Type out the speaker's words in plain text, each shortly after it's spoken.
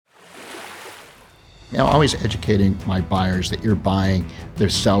Always educating my buyers that you're buying their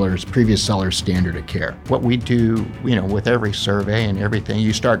previous seller's standard of care. What we do, with every survey and everything,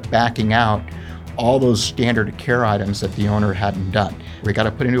 you start backing out all those standard of care items that the owner hadn't done. We got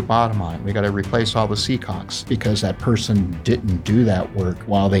to put a new bottom on it. We got to replace all the seacocks because that person didn't do that work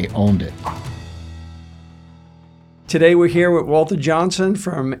while they owned it. Today we're here with Walter Johnson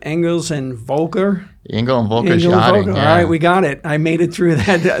from Engel and Völkers. Engel and Völkers Yachting. Yeah. All right, we got it. I made it through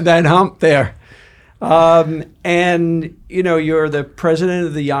that hump there. And you're the president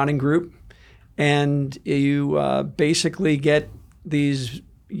of the yachting group, and you basically get these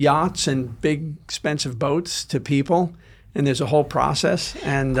yachts and big expensive boats to people, and there's a whole process,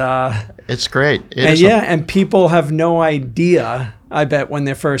 and it's great. And people have no idea, I bet, when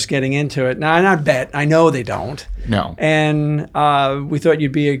they're first getting into it. Now, not bet, I know they don't. No. And we thought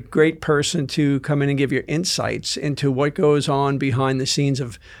you'd be a great person to come in and give your insights into what goes on behind the scenes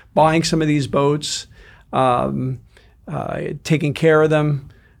of buying some of these boats, taking care of them,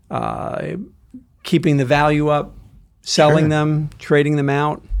 keeping the value up, selling them, trading them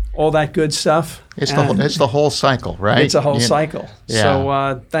out, all that good stuff. It's the whole cycle, right? It's a whole cycle. Yeah.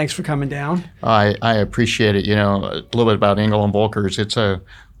 So thanks for coming down. I appreciate it. A little bit about Engel and Völkers. It's a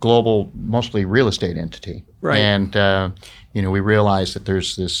global, mostly real estate entity. Right. And, we realize that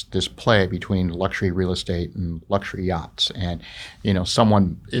there's this play between luxury real estate and luxury yachts. And,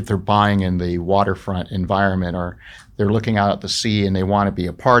 someone, if they're buying in the waterfront environment or they're looking out at the sea and they want to be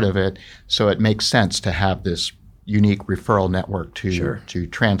a part of it, so it makes sense to have this unique referral network to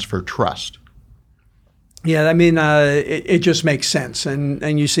transfer trust. Yeah, I mean, it just makes sense.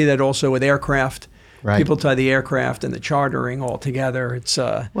 And you see that also with aircraft. Right. People tie the aircraft and the chartering all together. It's,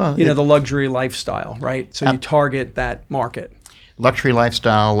 the luxury lifestyle, right? So you target that market. Luxury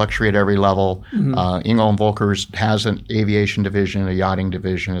lifestyle, luxury at every level. Mm-hmm. Engel and Völkers has an aviation division, a yachting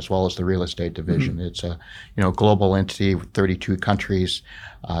division, as well as the real estate division. Mm-hmm. It's a global entity with 32 countries.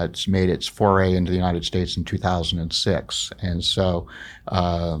 It's made its foray into the United States in 2006. And so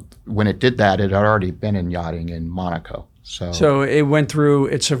when it did that, it had already been in yachting in Monaco. So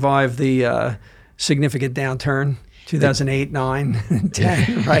it survived the significant downturn, 2008, 9,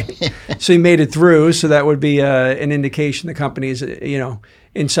 10, right? So you made it through. So that would be an indication the company is,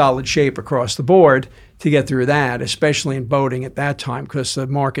 in solid shape across the board to get through that, especially in boating at that time, because the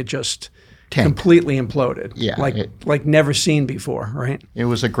market just completely imploded. Yeah, like never seen before, right? It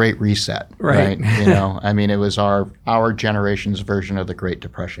was a great reset, right? It was our generation's version of the Great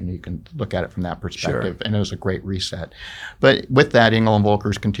Depression. You can look at it from that perspective, and it was a great reset. But with that, Engel and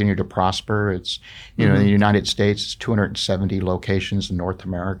Völkers continue to prosper. It's in the United States, it's 270 locations in North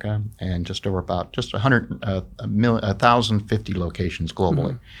America, and just over about 1,050 locations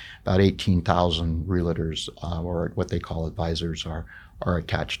globally. About 18,000 realtors or what they call advisors are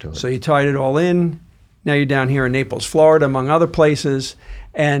attached to it. So you tied it all in. Now you're down here in Naples, Florida, among other places.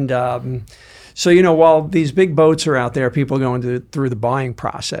 And while these big boats are out there, people going through the buying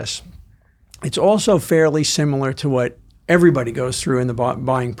process, it's also fairly similar to what everybody goes through in the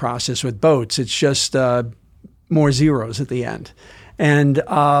buying process with boats. It's just more zeros at the end. And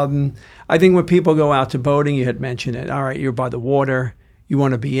I think when people go out to boating, you had mentioned it. All right, you're by the water. You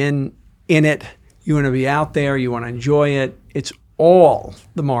want to be in it. You want to be out there. You want to enjoy it. It's all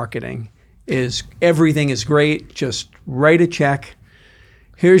the marketing is everything is great. Just write a check.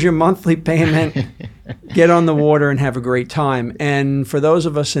 Here's your monthly payment. Get on the water and have a great time. And for those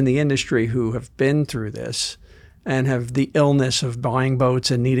of us in the industry who have been through this and have the illness of buying boats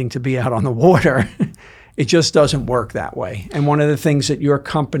and needing to be out on the water, it just doesn't work that way. And one of the things that your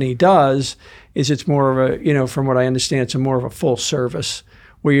company does is it's more of a, from what I understand, it's more of a full service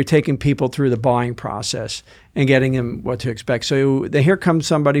where you're taking people through the buying process and getting them what to expect. So here comes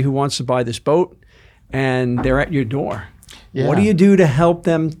somebody who wants to buy this boat, and they're at your door. Yeah. What do you do to help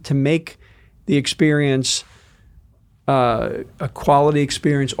them to make the experience a quality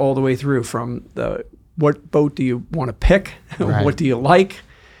experience all the way through from what boat do you want to pick? Right. What do you like?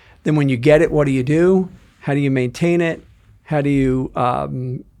 Then when you get it, what do you do? How do you maintain it? How do you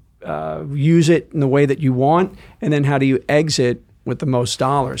use it in the way that you want? And then how do you exit with the most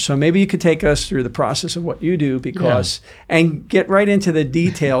dollars? So maybe you could take us through the process of what you do and get right into the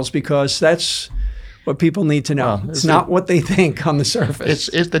details, because that's what people need to know. It's not what they think on the surface.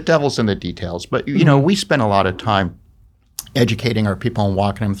 It's the devil's in the details. But, we spend a lot of time educating our people and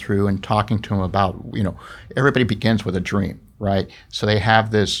walking them through and talking to them about, everybody begins with a dream, right? So they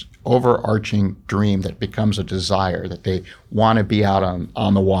have this overarching dream that becomes a desire, that they want to be out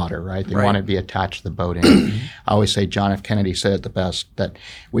on the water, right? They want to be attached to the boat. And I always say John F. Kennedy said it the best, that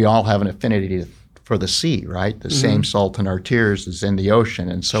we all have an affinity for the sea, right? The same salt in our tears is in the ocean,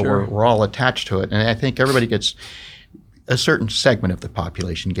 and so Sure. we're all attached to it. And I think everybody gets a certain segment of the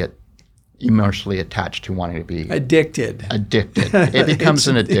population get emotionally attached to wanting to be Addicted. It becomes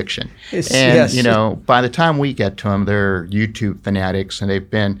an addiction. And yes. you know, by the time we get to them, they're YouTube fanatics, and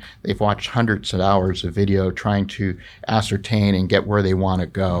they've watched hundreds of hours of video trying to ascertain and get where they want to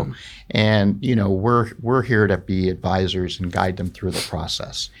go. And you know, we're here to be advisors and guide them through the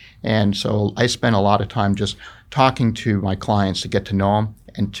process. And so I spend a lot of time just talking to my clients to get to know them,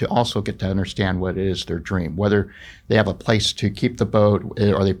 and to also get to understand what it is their dream, whether they have a place to keep the boat,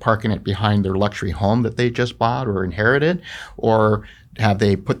 are they parking it behind their luxury home that they just bought or inherited, or have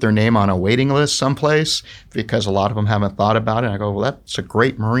they put their name on a waiting list someplace, because a lot of them haven't thought about it. And I go, well, that's a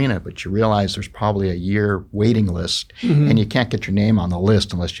great marina, but you realize there's probably a year waiting list, and you can't get your name on the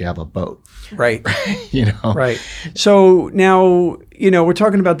list unless you have a boat. Right. You know? Right. So now, you know, we're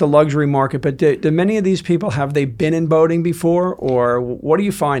talking about the luxury market, but do many of these people, have they been in boating before, or what are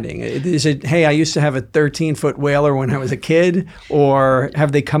you finding? Is it, hey, I used to have a 13-foot whaler when I was a kid, or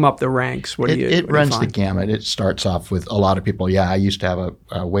have they come up the ranks? It runs the gamut. It starts off with a lot of people, I used to have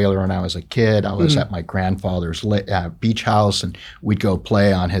a whaler when I was a kid. I was at my grandfather's beach house, and we'd go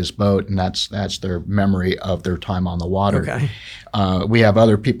play on his boat, and that's their memory of their time on the water. Okay. We have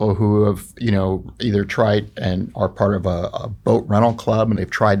other people who have, you know, either tried and are part of a boat rental club, and they've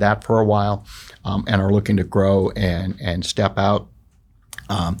tried that for a while, and are looking to grow and step out.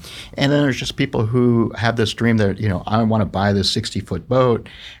 And then there's just people who have this dream that, you know, I want to buy this 60-foot boat.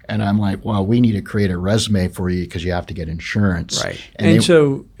 And I'm like, well, we need to create a resume for you because you have to get insurance. Right. And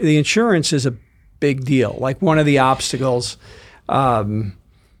so the insurance is a big deal. Like one of the obstacles,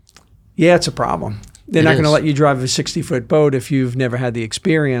 it's a problem. They're not going to let you drive a 60-foot boat if you've never had the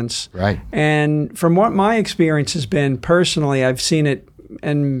experience. Right. And from what my experience has been personally, I've seen it,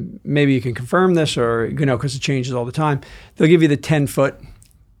 and maybe you can confirm this, or, you know, because it changes all the time. They'll give you the 10-foot,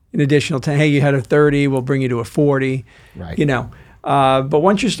 an additional 10. Hey, you had a 30, we'll bring you to a 40. Right. You know. But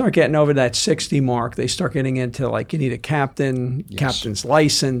once you start getting over that 60 mark, they start getting into, like, you need a captain, captain's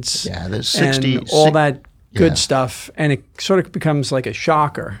license, the 60, and all that good stuff, and it sort of becomes like a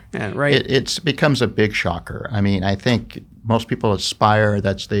shocker, and right? It becomes a big shocker. I mean, I think most people aspire.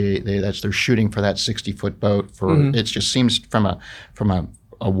 That's they're shooting for that 60-foot boat. It just seems from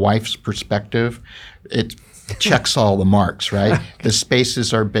a wife's perspective, it checks all the marks, right? The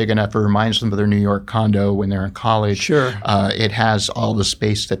spaces are big enough. It reminds them of their New York condo when they're in college. Sure. It has all the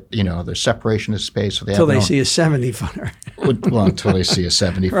space that, you know, the separation of space. So until they see a 70-footer. Well, until they see a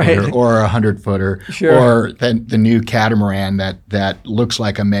 70-footer Right. or a 100-footer, Sure. or then the new catamaran that looks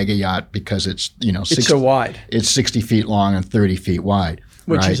like a mega yacht because it's, you know, It's so wide. It's 60 feet long and 30 feet wide.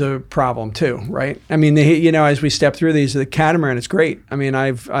 Which right? is a problem too, right? I mean, you know, as we step through these, the catamaran, it's great. I mean,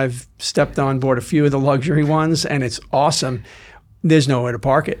 I've stepped on board a few of the luxury ones, and it's awesome. There's nowhere to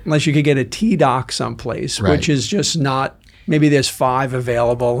park it unless you could get a T-dock someplace, Right. which is just not. Maybe there's 5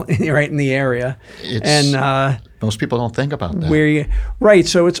 available right in the area, Most people don't think about that. Right.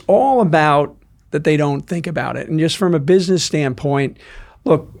 So it's all about that they don't think about it. And just from a business standpoint,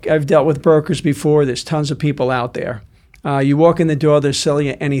 look, I've dealt with brokers before. There's tons of people out there. You walk in the door, they'll sell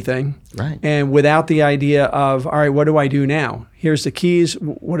you anything. Right. And without the idea of, all right, what do I do now? Here's the keys.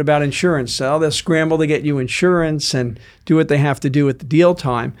 What about insurance? So they'll scramble to get you insurance and do what they have to do at the deal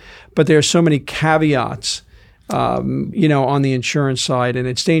time. But there's so many caveats, you know, on the insurance side, and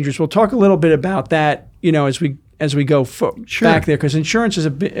it's dangerous. We'll talk a little bit about that, you know, as we go back there, because insurance is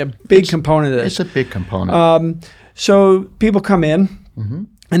a big component of this. It's a big component. So people come in.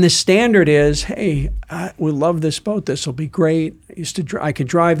 And the standard is, hey, we love this boat. This will be great. I could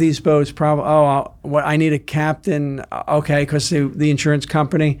drive these boats. I need a captain. Okay, because the insurance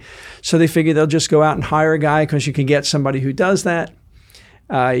company. So they figure they'll just go out and hire a guy because you can get somebody who does that.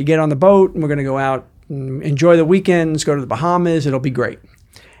 You get on the boat, and we're going to go out and enjoy the weekends, go to the Bahamas. It'll be great.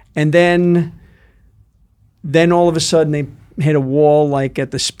 And then all of a sudden they hit a wall, like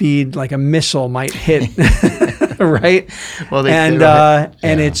at the speed like a missile might hit. Right. Well,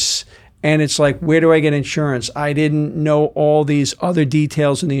 and it's like, where do I get insurance? I didn't know all these other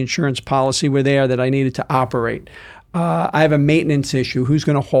details in the insurance policy were there that I needed to operate. I have a maintenance issue. Who's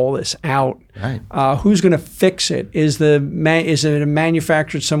going to haul this out? Right. Who's going to fix it? Is it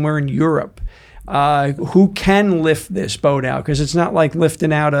manufactured somewhere in Europe? Who can lift this boat out? Because it's not like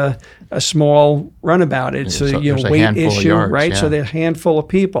lifting out a small runabout. It's a weight issue, yards, right? Yeah. So there's a handful of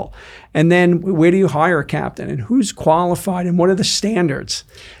people. And then where do you hire a captain? And who's qualified? And what are the standards?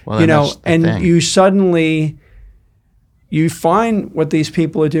 Well, you know, and thing. you find what these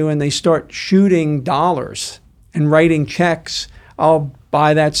people are doing. They start shooting dollars and writing checks. I'll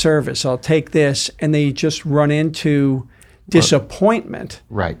buy that service. I'll take this. And they just run into disappointment.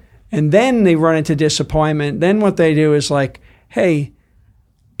 Right. And then they run into disappointment. Then what they do is like, hey,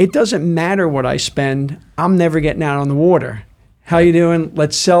 it doesn't matter what I spend. I'm never getting out on the water. How you doing?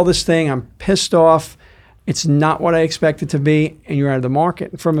 Let's sell this thing. I'm pissed off. It's not what I expect it to be, and you're out of the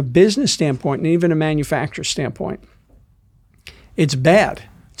market. From a business standpoint, and even a manufacturer standpoint, it's bad.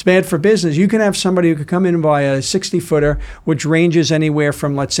 It's bad for business. You can have somebody who could come in and buy a 60-footer, which ranges anywhere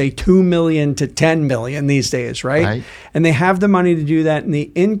from, let's say, $2 million to $10 million these days, right? And they have the money to do that and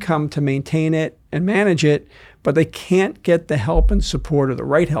the income to maintain it and manage it, but they can't get the help and support or the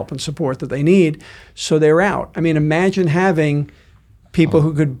right help and support that they need, so they're out. I mean, imagine having people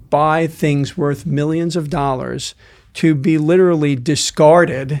who could buy things worth millions of dollars to be literally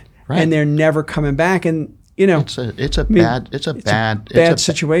discarded, and they're never coming back. And you know, it's a bad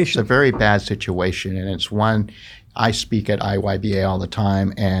situation. It's a very bad situation, and it's one. I speak at IYBA all the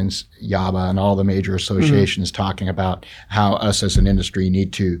time, and YABA and all the major associations talking about how us as an industry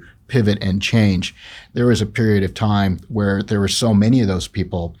need to pivot and change. There was a period of time where there were so many of those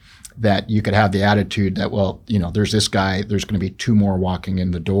people that you could have the attitude that, well, you know, there's this guy, there's going to be two more walking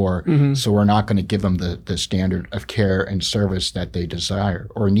in the door, so we're not going to give them the standard of care and service that they desire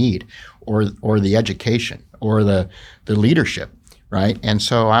or need, or the education or the leadership, right? And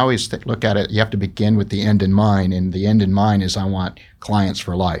so I always look at it, you have to begin with the end in mind, and the end in mind is I want clients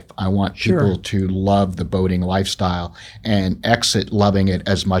for life. I want people to love the boating lifestyle and exit loving it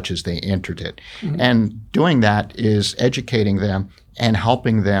as much as they entered it. And doing that is educating them and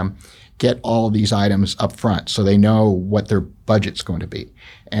helping them get all of these items up front so they know what their budget's going to be.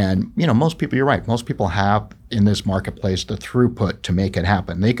 And, you know, most people, you're right, most people have in this marketplace the throughput to make it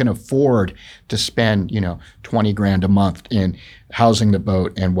happen. They can afford to spend, you know, 20 grand a month in housing the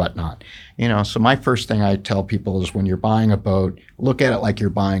boat and whatnot. You know, so my first thing I tell people is when you're buying a boat, look at it like you're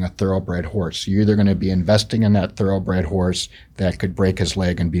buying a thoroughbred horse. You're either going to be investing in that thoroughbred horse that could break his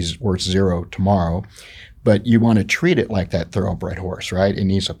leg and be worth zero tomorrow, but you want to treat it like that thoroughbred horse, right? It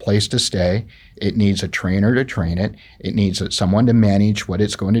needs a place to stay. It needs a trainer to train it. It needs someone to manage what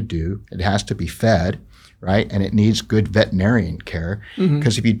it's going to do. It has to be fed, right? And it needs good veterinarian care,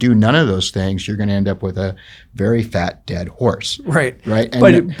 because if you do none of those things, you're going to end up with a very fat, dead horse. Right.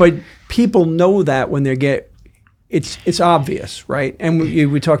 And but people know that when they get, it's obvious, right? And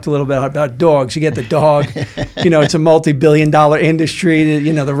we talked a little bit about dogs. You get the dog, you know, it's a multi-billion-dollar industry.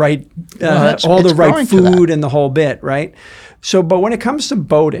 You know, the right, all the right food and the whole bit, right? So, but when it comes to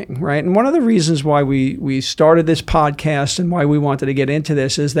boating, right? And one of the reasons why we started this podcast and why we wanted to get into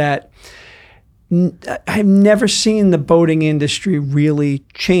this is that I've never seen the boating industry really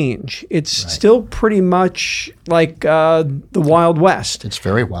change. It's still pretty much like the Wild West. It's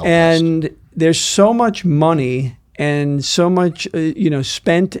very Wild West. And there's so much money and so much,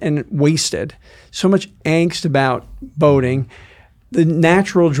 spent and wasted, so much angst about boating. The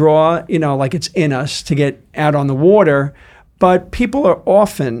natural draw, like it's in us to get out on the water, but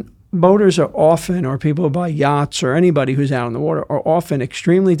boaters are often, or people who buy yachts or anybody who's out on the water are often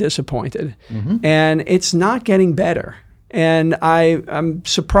extremely disappointed. And it's not getting better. And I'm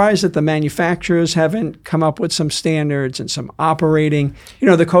surprised that the manufacturers haven't come up with some standards and some operating.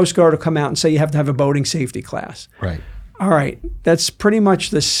 The Coast Guard will come out and say you have to have a boating safety class. Right. All right. That's pretty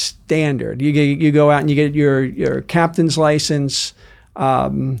much the standard. You go out and you get your captain's license.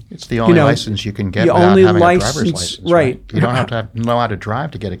 It's the only license you can get without having a driver's license. Right. You don't have to know how to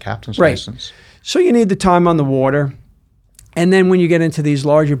drive to get a captain's license. So you need the time on the water. And then when you get into these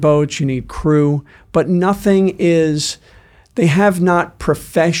larger boats, you need crew. But they have not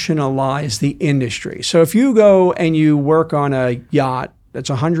professionalized the industry. So if you go and you work on a yacht that's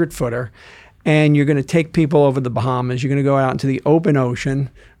a 100-footer, and you're going to take people over the Bahamas, you're going to go out into the open ocean,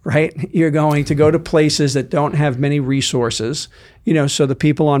 right? You're going to go to places that don't have many resources, so the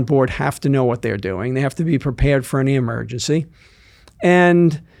people on board have to know what they're doing. They have to be prepared for any emergency.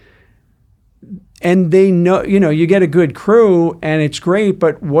 And they know, you get a good crew and it's great,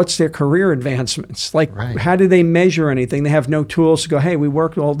 but what's their career advancements? Like, how do they measure anything? They have no tools to go, hey, we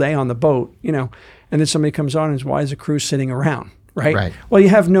worked all day on the boat, and then somebody comes on and says, why is the crew sitting around? Right. Well, you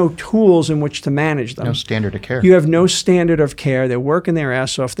have no tools in which to manage them. No standard of care. You have no standard of care. They're working their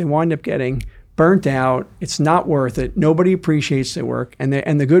ass off. They wind up getting burnt out. It's not worth it. Nobody appreciates their work, and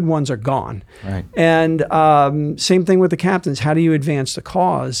the good ones are gone. Right. And same thing with the captains. How do you advance the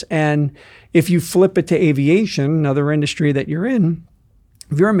cause? And if you flip it to aviation, another industry that you're in,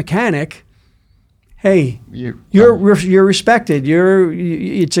 if you're a mechanic, hey, you're respected.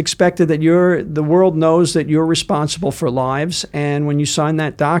 It's expected that the world knows that you're responsible for lives. And when you sign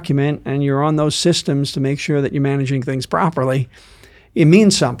that document and you're on those systems to make sure that you're managing things properly, it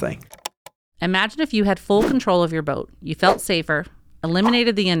means something. Imagine if you had full control of your boat. You felt safer,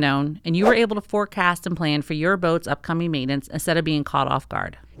 eliminated the unknown, and you were able to forecast and plan for your boat's upcoming maintenance instead of being caught off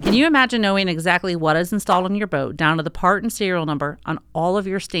guard. Can you imagine knowing exactly what is installed on your boat, down to the part and serial number, on all of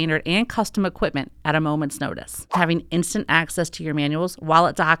your standard and custom equipment at a moment's notice? Having instant access to your manuals while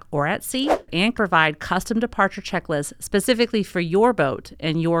at dock or at sea, and provide custom departure checklists specifically for your boat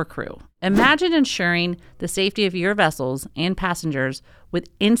and your crew. Imagine ensuring the safety of your vessels and passengers with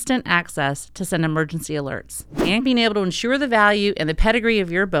instant access to send emergency alerts, and being able to ensure the value and the pedigree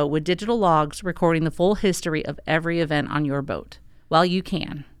of your boat with digital logs recording the full history of every event on your boat. Well, you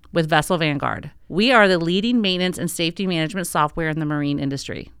can with Vessel Vanguard. We are the leading maintenance and safety management software in the marine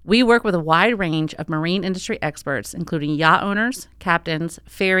industry. We work with a wide range of marine industry experts, including yacht owners, captains,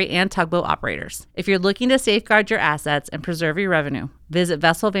 ferry, and tugboat operators. If you're looking to safeguard your assets and preserve your revenue, visit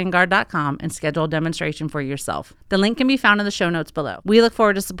vesselvanguard.com and schedule a demonstration for yourself. The link can be found in the show notes below. We look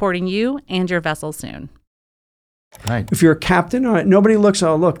forward to supporting you and your vessel soon. Right. If you're a captain, nobody looks,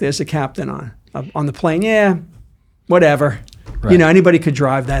 oh, look, there's a captain on the plane. Yeah, whatever. Right. Anybody could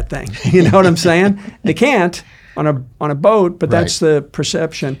drive that thing. You know what I'm saying? They can't on a boat, but that's the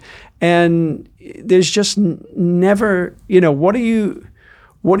perception. And there's just never, what do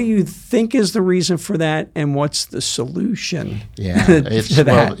you think is the reason for that, and what's the solution? Yeah,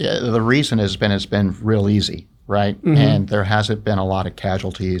 the reason it's been real easy. Right. Mm-hmm. And there hasn't been a lot of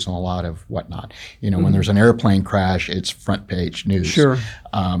casualties and a lot of whatnot. When there's an airplane crash, it's front page news. Sure.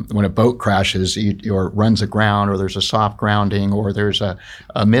 When a boat crashes or runs aground, or there's a soft grounding, or there's a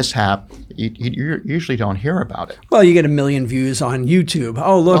mishap, you usually don't hear about it. Well, you get 1 million views on YouTube.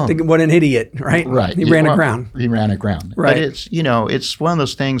 Oh, look, what an idiot, right? Right. He ran aground. He ran aground. Right. But it's one of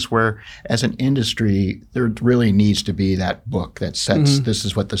those things where, as an industry, there really needs to be that book that sets this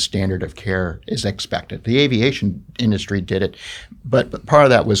is what the standard of care is expected. The aviation industry did it, but part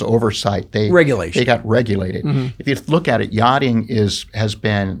of that was oversight. Regulation. They got regulated. Mm-hmm. If you look at it, yachting has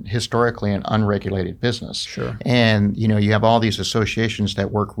been historically an unregulated business. Sure. And you have all these associations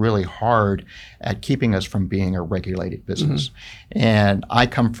that work really hard at keeping us from being a regulated business. Mm-hmm. And I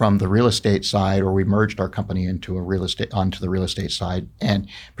come from the real estate side, or we merged our company onto the real estate side, and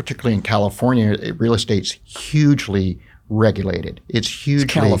particularly in California, real estate's hugely regulated. It's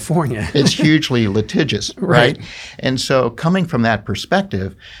California. It's hugely litigious, right? And so, coming from that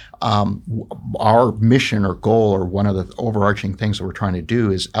perspective, our mission or goal, or one of the overarching things that we're trying to do,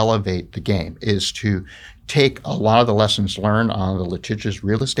 is elevate the game, is to take a lot of the lessons learned on the litigious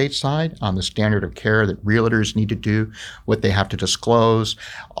real estate side, on the standard of care that realtors need to do, what they have to disclose,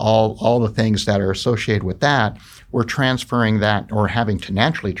 all the things that are associated with that. We're transferring that, or having to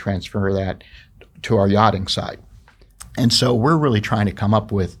naturally transfer that, to our yachting side. And so we're really trying to come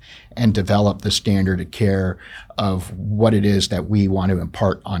up with and develop the standard of care of what it is that we want to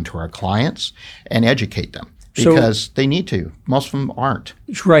impart onto our clients and educate them, because they need to. Most of them aren't.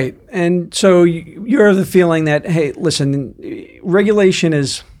 Right. And so you're of the feeling that, hey, listen, regulation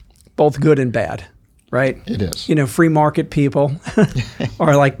is both good and bad, right? It is. Free market people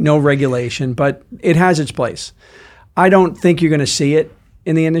are like no regulation, but it has its place. I don't think you're going to see it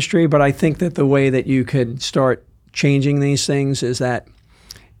in the industry, but I think that the way that you could start changing these things is that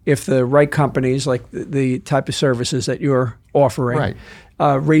if the right companies, like the type of services that you're offering,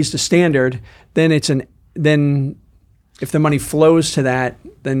 raise the standard, then if the money flows to that,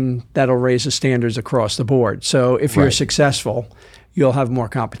 then that'll raise the standards across the board. So if you're successful, you'll have more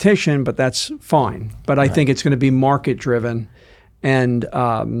competition, but that's fine. But I think it's going to be market driven, and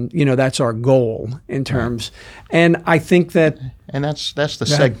that's our goal in terms. And I think that. And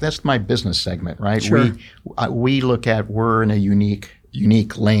that's my business segment, right? Sure. We look at, we're in a unique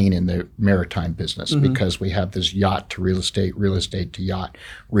lane in the maritime business, because we have this yacht to real estate to yacht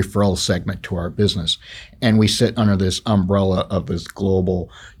referral segment to our business. And we sit under this umbrella of this global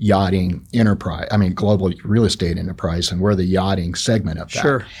yachting enterprise, global real estate enterprise, and we're the yachting segment of that.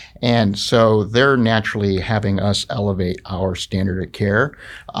 Sure. And so they're naturally having us elevate our standard of care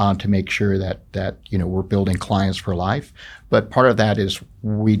to make sure that we're building clients for life. But part of that is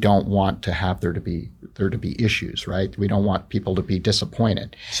we don't want to have there to be issues, right? We don't want people to be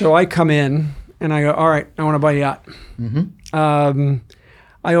disappointed. So I come in and I go, all right, I want to buy a yacht. Mm-hmm.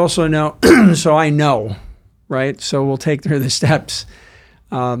 I also know, so I know, right? So we'll take through the steps.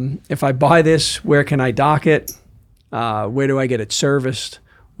 If I buy this, where can I dock it? Where do I get it serviced?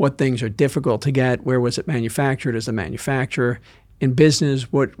 What things are difficult to get? Where was it manufactured as a manufacturer? In business,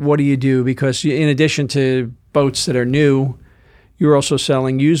 what do you do? Because in addition to boats that are new, you're also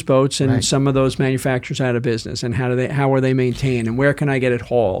selling used boats, and Right. some of those manufacturers out of business. And how are they maintained, and where can I get it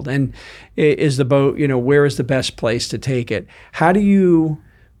hauled? And is the boat, where is the best place to take it? How do you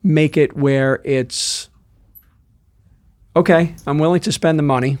make it where it's okay, I'm willing to spend the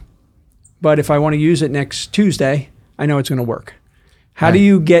money, but if I want to use it next Tuesday, I know it's going to work. How do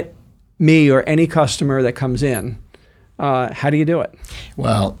you get me or any customer that comes in? How do you do it?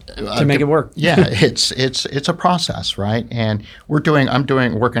 Well, to make it work? Yeah, it's a process, right? And working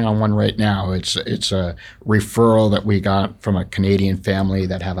on one right now. It's a referral that we got from a Canadian family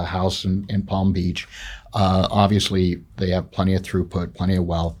that have a house in Palm Beach. Obviously, they have plenty of throughput, plenty of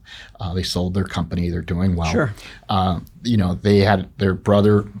wealth. They sold their company; they're doing well. Sure. They had their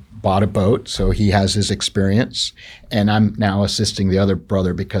brother bought a boat, so he has his experience, and I'm now assisting the other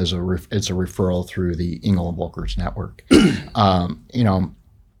brother because it's a referral through the Engel and Völkers network.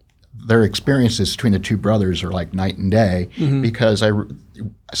 Their experiences between the two brothers are like night and day because I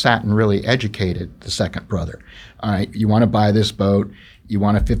sat and really educated the second brother. All right, you want to buy this boat, you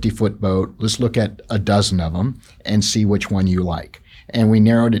want a 50-foot boat, let's look at a dozen of them and see which one you like. And we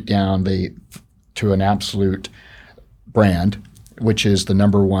narrowed it down to an absolute brand, which is the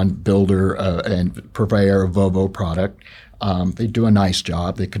number one builder and purveyor of Volvo product. They do a nice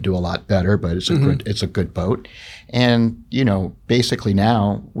job. They could do a lot better, but it's a good boat. And basically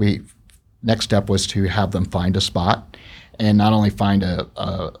now next step was to have them find a spot, and not only find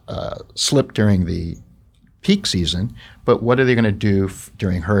a slip during the peak season, but what are they going to do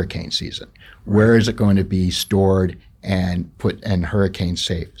during hurricane season? Where is it going to be stored and put in hurricane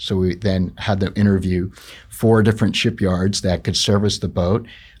safe? So we then had them interview 4 different shipyards that could service the boat,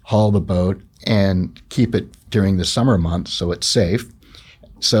 haul the boat, and keep it during the summer months so it's safe.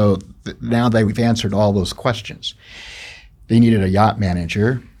 So now that we've answered all those questions, they needed a yacht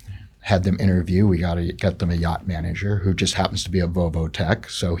manager. Had them interview. We got them a yacht manager who just happens to be a Volvo tech,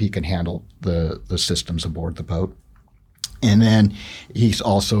 so he can handle the systems aboard the boat. And then he's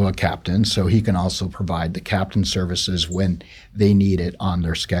also a captain, so he can also provide the captain services when they need it on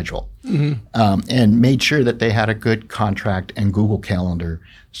their schedule. And made sure that they had a good contract and Google Calendar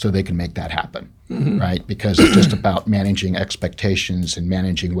so they can make that happen, right? Because it's just about managing expectations and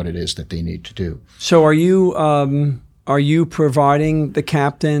managing what it is that they need to do. So are you providing the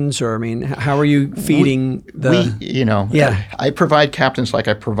captains, or how are you feeding I provide captains like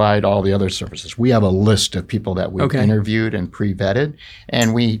I provide all the other services. We have a list of people that we've interviewed and pre-vetted,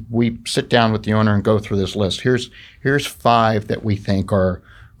 and we sit down with the owner and go through this list. Here's 5 that we think are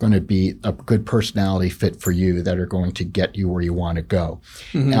going to be a good personality fit for you, that are going to get you where you want to go.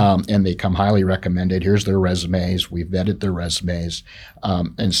 And they come highly recommended. Here's their resumes. We've vetted their resumes.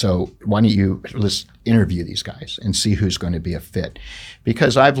 And so why don't let's interview these guys and see who's going to be a fit.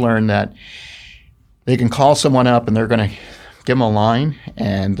 Because I've learned that they can call someone up and they're going to give them a line,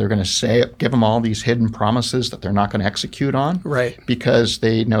 and they're going to give them all these hidden promises that they're not going to execute on, right? Because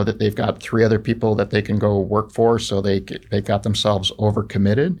they know that they've got 3 other people that they can go work for, so they've got themselves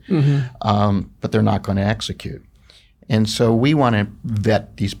overcommitted, but they're not going to execute. And so we want to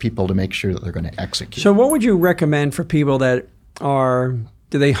vet these people to make sure that they're going to execute. So what would you recommend for people that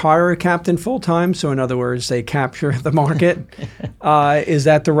do they hire a captain full time? So in other words, they capture the market. Is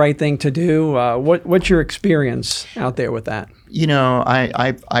that the right thing to do? What's your experience out there with that?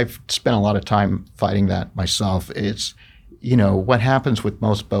 I've spent a lot of time fighting that myself. It's what happens with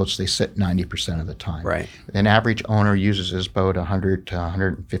most boats, they sit 90% of the time. Right. An average owner uses his boat 100 to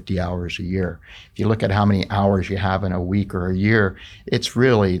 150 hours a year. If you look at how many hours you have in a week or a year, it's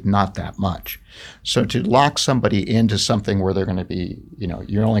really not that much. So to lock somebody into something where they're going to be,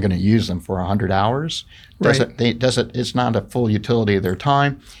 you're only going to use them for 100 hours, it's not a full utility of their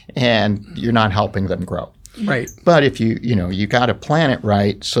time, and you're not helping them grow. Right. But if you got to plan it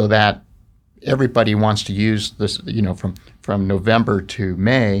right so that everybody wants to use this, from November to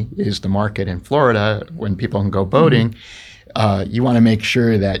May is the market in Florida when people can go boating. You want to make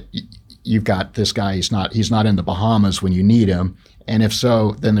sure that you've got this guy, he's not in the Bahamas when you need him. And if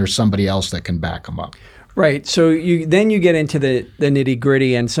so, then there's somebody else that can back him up. Right. So you get into the nitty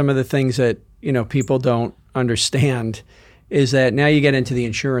gritty, and some of the things that, people don't understand is that now you get into the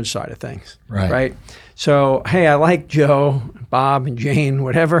insurance side of things. Right. So, hey, I like Joe, Bob, and Jane,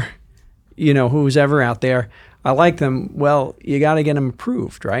 whatever, who's ever out there. I like them. Well, you got to get them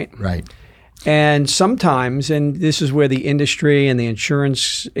approved, right? Right. And sometimes, and this is where the industry and the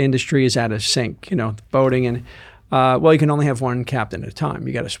insurance industry is out of sync, boating, and you can only have one captain at a time.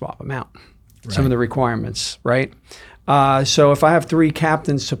 You got to swap them out. Right. Some of the requirements, right? So if I have 3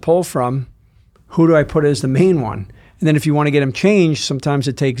 captains to pull from, who do I put as the main one? And then if you want to get them changed, sometimes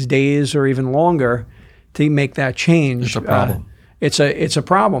it takes days or even longer to make that change. It's a problem. it's a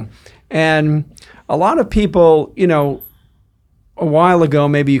problem. And a lot of people, a while ago,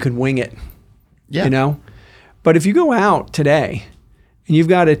 maybe you could wing it, but if you go out today and you've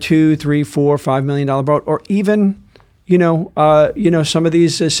got a $2, $3, $4, $5 million boat, or even, some of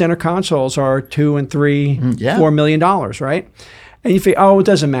these center consoles are $2 and $3, $4 million, right? And you think, oh, it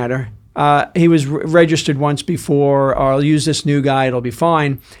doesn't matter. He was registered once before, or I'll use this new guy, it'll be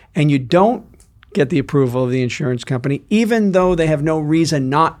fine. And you don't get the approval of the insurance company, even though they have no reason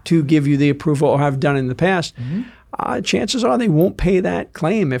not to give you the approval or have done in the past. Chances are they won't pay that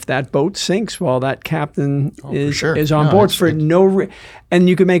claim if that boat sinks while that captain is on board for no and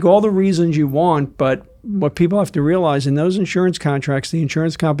you can make all the reasons you want, but what people have to realize in those insurance contracts, the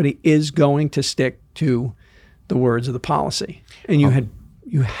insurance company is going to stick to the words of the policy, and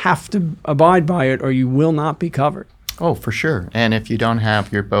you have to abide by it or you will not be covered. Oh, for sure. And if you don't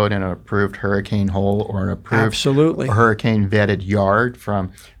have your boat in an approved hurricane hole or an approved hurricane vetted yard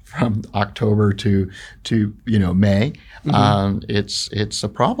from October to May, it's a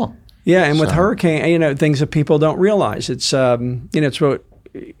problem. Yeah, and with hurricane, things that people don't realize. It's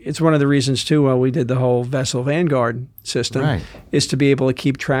it's one of the reasons too. Well, we did the whole vessel Vanguard system, is to be able to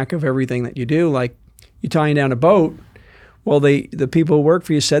keep track of everything that you do. Like you tying down a boat. Well, the people who work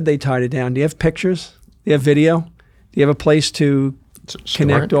for you said they tied it down. Do you have pictures? Do you have video? Do you have a place to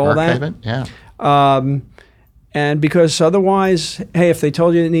connect all that? It? Yeah. And because otherwise, hey, if they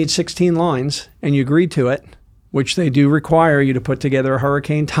told you it needs 16 lines and you agreed to it, which they do require you to put together a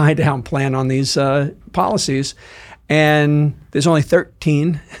hurricane tie-down plan on these policies, and there's only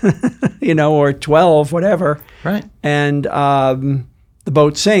 13, or 12, whatever. Right. And the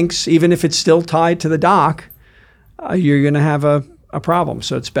boat sinks, even if it's still tied to the dock, you're going to have a problem.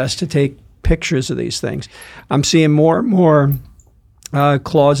 So it's best to take pictures of these things. I'm seeing more and more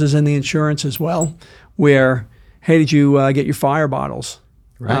clauses in the insurance as well where, hey, did you get your fire bottles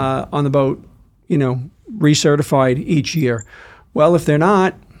on the boat, recertified each year? Well, if they're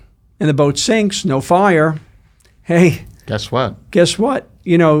not and the boat sinks, no fire, hey. Guess what?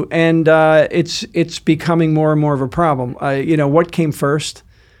 And it's becoming more and more of a problem. What came first?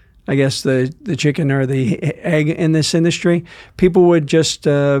 I guess the chicken or the egg in this industry. People would just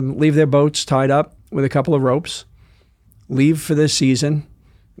leave their boats tied up with a couple of ropes, leave for the season,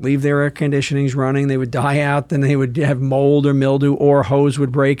 leave their air conditionings running. They would die out. Then they would have mold or mildew, or a hose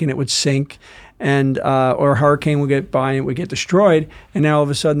would break and it would sink, and or a hurricane would get by and it would get destroyed. And now all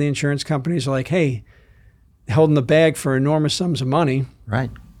of a sudden the insurance companies are like, hey, holding the bag for enormous sums of money. Right.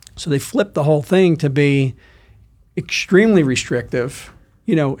 So they flipped the whole thing to be extremely restrictive,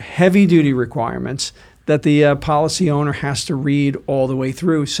 heavy duty requirements that the policy owner has to read all the way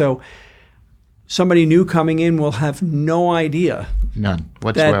through. So somebody new coming in will have no idea none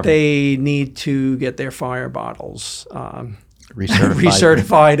whatsoever that they need to get their fire bottles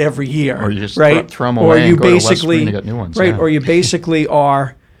recertified every year. Or you just throw them away and go to West Spring to get new ones. Right, or you basically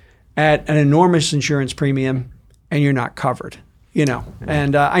are at an enormous insurance premium and you're not covered.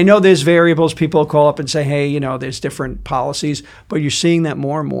 And I know there's variables. People call up and say, hey, there's different policies, but you're seeing that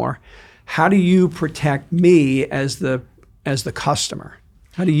more and more. How do you protect me as the customer?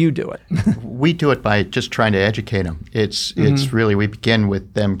 How do you do it? We do it by just trying to educate them. It's really, we begin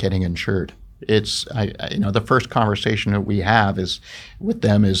with them getting insured. It's the first conversation that we have with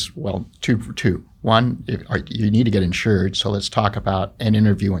them is two. One, you need to get insured, so let's talk about and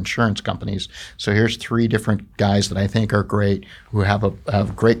interview insurance companies. So here's 3 different guys that I think are great, who have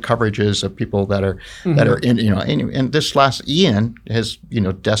great coverages of people that are in and this last Ian has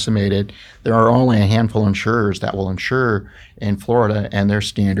decimated. There are only a handful of insurers that will insure in Florida, and their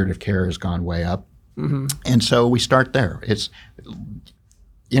standard of care has gone way up. And so we start there. It's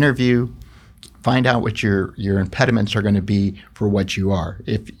interview. Find out what your impediments are going to be for what you are.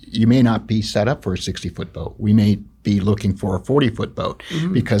 If you may not be set up for a 60-foot boat, we may be looking for a 40-foot boat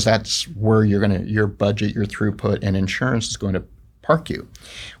because that's where your budget, your throughput, and insurance is going to park you.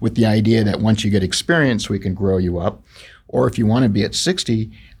 With the idea that once you get experience, we can grow you up. Or if you want to be at 60,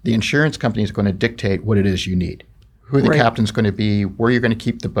 the insurance company is going to dictate what it is you need. Who the captain's going to be, where you're going to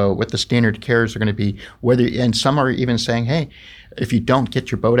keep the boat, what the standard cares are going to be, and some are even saying, hey, if you don't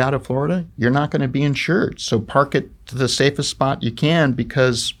get your boat out of Florida, you're not going to be insured. So park it to the safest spot you can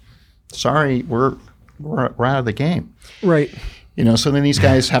because, sorry, we're out of the game. Right. So then these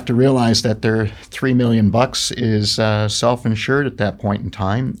guys have to realize that their $3 million is self-insured at that point in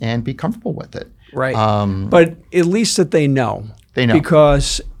time and be comfortable with it. Right. But at least that they know. They know.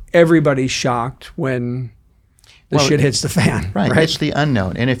 Because everybody's shocked when the shit hits the fan. Right. It's the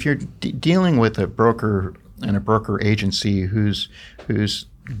unknown. And if you're dealing with a broker and a broker agency whose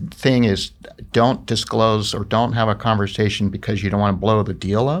thing is, don't disclose or don't have a conversation because you don't want to blow the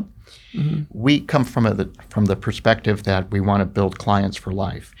deal up. We come from the perspective that we want to build clients for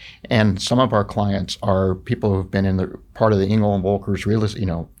life, and some of our clients are people who've been in the part of the Engel and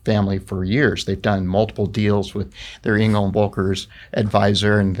Völkers family for years. They've done multiple deals with their Engel and Völkers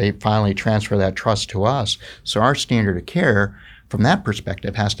advisor, and they finally transfer that trust to us. So our standard of care, from that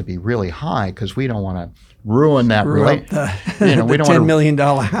perspective, has to be really high because we don't want to ruin that the we don't $10 million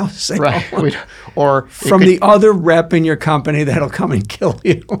house sale. Right. Or from the other rep in your company that'll come and kill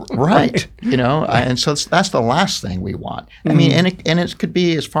you. Right. And so that's the last thing we want. I mean, and it could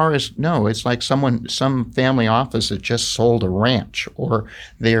be as far as, it's like some family office that just sold a ranch, or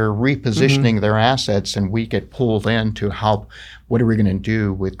they're repositioning their assets, and we get pulled in to help. What are we going to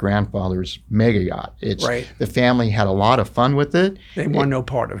do with grandfather's mega yacht? The family had a lot of fun with it. They want no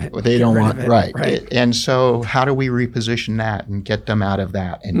part of it. They don't want it. Right. And so how do we reposition that and get them out of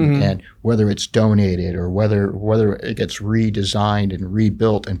that? And whether it's donated or whether it gets redesigned and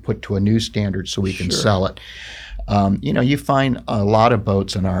rebuilt and put to a new standard so we can sell it. You find a lot of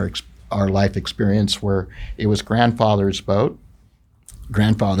boats in our life experience where it was grandfather's boat.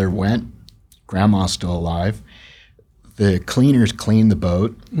 Grandfather went, grandma's still alive. The cleaners clean the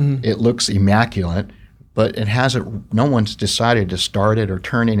boat. It looks immaculate, but it hasn't. No one's decided to start it or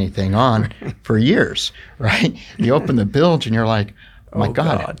turn anything on for years, right? You open the bilge and you're like, oh my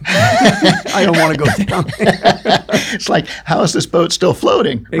God. I don't want to go down there. It's like, how is this boat still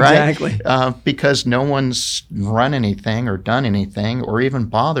floating? Exactly. Right? Because no one's run anything or done anything or even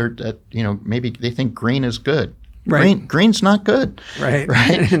bothered that, maybe they think green is good. Right. Green's not good. Right.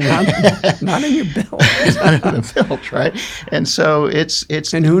 Right. not in your bill. It's not in the bilge, right? And so it's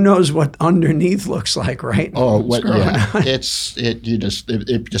and who knows what underneath looks like, right? It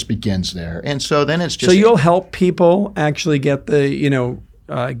just begins there. And so then it's just. So you'll help people actually get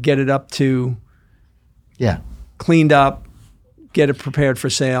get it up to cleaned up, get it prepared for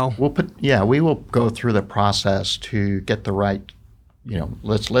sale. We will go through the process to get the right.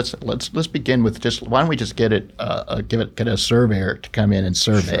 Let's begin with why don't we just get it get a surveyor to come in and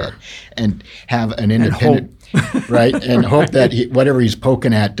survey it and have an independent right, and hope that whatever he's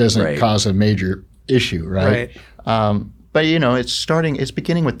poking at doesn't cause a major issue, right? But it's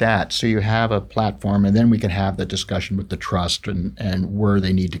beginning with that. So you have a platform, and then we can have the discussion with the trust and where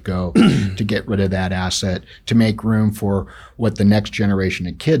they need to go to get rid of that asset to make room for what the next generation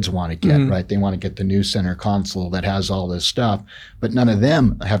of kids want to get, right? They want to get the new center console that has all this stuff, but none of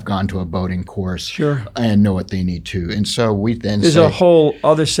them have gone to a boating course and know what they need to. And so we then there's a whole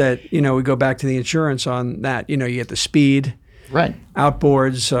other set, we go back to the insurance on that. You get the speed. Right.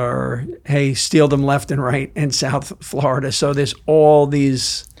 Outboards are, hey, steal them left and right in South Florida. So there's all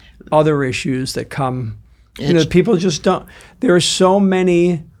these other issues that come. People just don't. There are so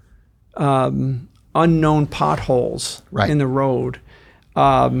many unknown potholes in the road.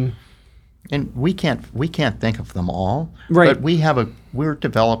 And we can't think of them all. Right. But we're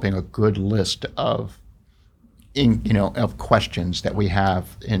developing a good list of questions that we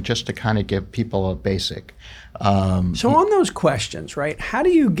have, and just to kind of give people a basic. So on those questions, right? How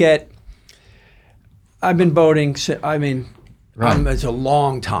do you get? I've been boating. It's a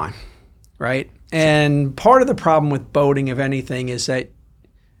long time, right? And part of the problem with boating, if anything, is that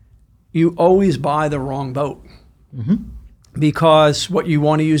you always buy the wrong boat. Because what you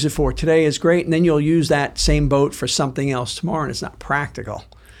want to use it for today is great, and then you'll use that same boat for something else tomorrow, and it's not practical.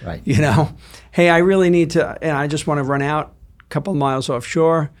 Right. Hey, I really need to, and I just want to run out a couple of miles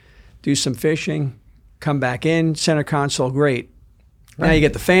offshore, do some fishing, come back in, center console, great. Right. Now you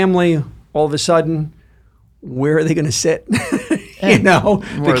get the family, all of a sudden, where are they going to sit?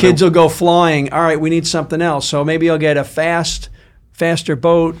 The kids will go flying. All right, we need something else. So maybe I'll get a faster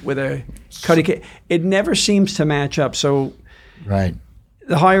boat with a cutting. It never seems to match up. So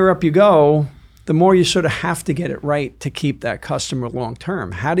the higher up you go, the more you sort of have to get it right to keep that customer long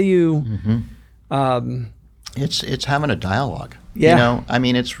term. How do you? It's having a dialogue. Yeah.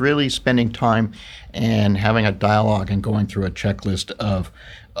 It's really spending time and having a dialogue and going through a checklist of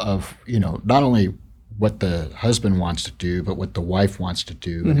not only what the husband wants to do, but what the wife wants to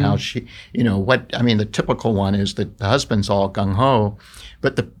do, and how she, the typical one is that the husband's all gung ho,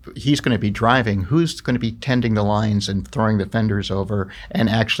 but he's going to be driving. Who's going to be tending the lines and throwing the fenders over and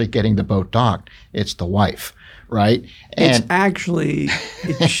actually getting the boat docked? It's the wife, right? And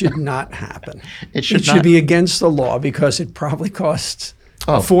it should not happen. It should be against the law because it probably costs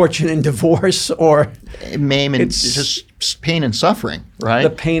a fortune in divorce or maim, and it's just pain and suffering, right?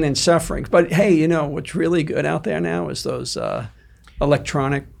 The pain and suffering. But hey, what's really good out there now is those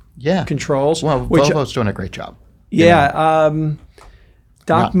electronic controls. Well, Volvo's doing a great job. Yeah.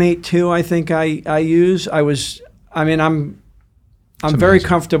 Dockmate 2, I think I use. I'm very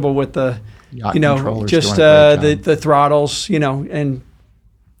comfortable with the, Yacht you know, controllers just doing a great job. the throttles, you know, and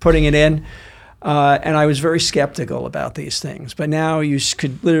putting it in. And I was very skeptical about these things. But now you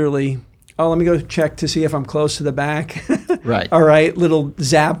could literally, let me go check to see if I'm close to the back. Right. All right, little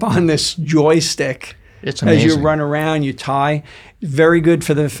zap on this joystick. It's amazing. As you run around, you tie. Very good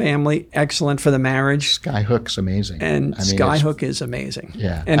for the family, excellent for the marriage. Skyhook's amazing. And Skyhook is amazing.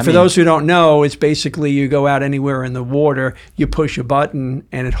 Yeah. And for those who don't know, it's basically you go out anywhere in the water, you push a button,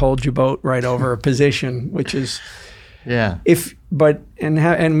 and it holds your boat right over a position, which is yeah. And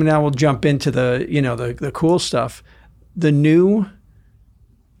now we'll jump into the cool stuff. The new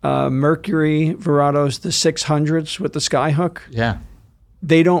Mercury Verados, the 600s with the Skyhook. Yeah.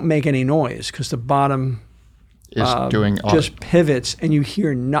 They don't make any noise because the bottom is doing just pivots, and you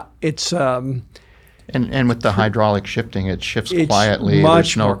hear it's and with the hydraulic shifting, it shifts quietly. Much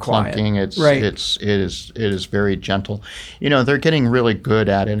There's no more quiet. clunking. It's right. It is very gentle. You know, they're getting really good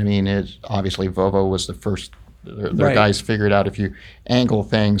at it. I mean, obviously Volvo was the first. Their guys figured out if you angle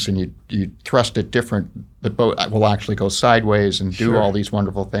things and you thrust it different, the boat will actually go sideways and do all these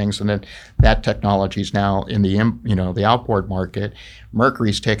wonderful things. And then that technology is now in the outboard market.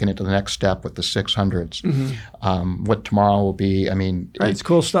 Mercury's taken it to the next step with the 600s. Mm-hmm. What tomorrow will be, it's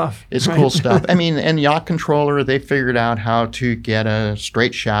cool stuff. It's cool stuff. And Yacht Controller, they figured out how to get a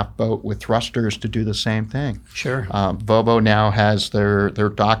straight shaft boat with thrusters to do the same thing. Sure. Volvo now has their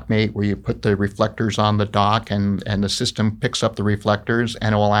Dockmate where you put the reflectors on the dock and the system picks up the reflectors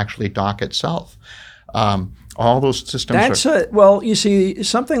and it will actually dock itself. All those systems you see,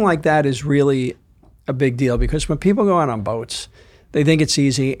 something like that is really a big deal because when people go out on boats, they think it's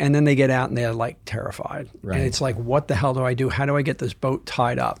easy, and then they get out and they're like terrified. Right. And it's like, what the hell do I do? How do I get this boat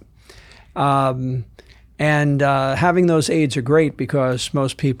tied up? Having those aids are great because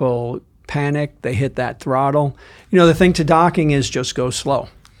most people panic, they hit that throttle. You know, the thing to docking is just go slow.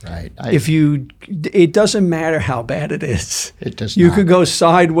 Right. It doesn't matter how bad it is. It does You not. could go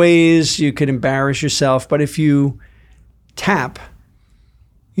sideways, you could embarrass yourself, but if you tap,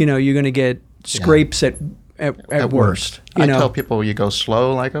 you know, you're going to get scrapes at worst. I tell people you go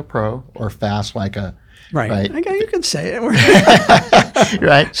slow like a pro or fast like a... Right. You can say it.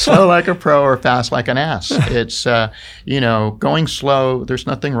 Right. Slow like a pro or fast like an ass. It's, going slow, there's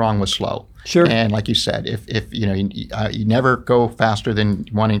nothing wrong with slow. Sure. And like you said, if you never go faster than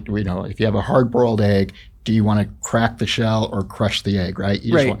wanting, if you have a hard-boiled egg, do you want to crack the shell or crush the egg, right?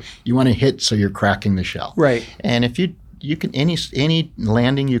 You want to hit so you're cracking the shell. Right. And if you can any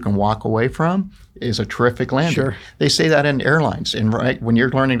landing you can walk away from is a terrific landing. Sure. They say that in airlines. And when you're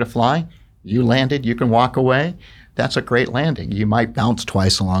learning to fly, you landed, you can walk away. That's a great landing. You might bounce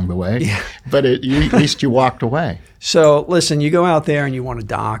twice along the way, but at least you walked away. So listen, you go out there and you want to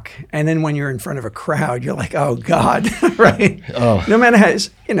dock, and then when you're in front of a crowd, you're like, oh God, right? Oh. No matter how,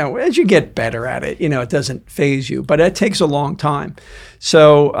 as you get better at it, it doesn't faze you, but it takes a long time.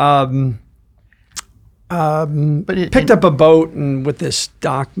 So picked up a boat and with this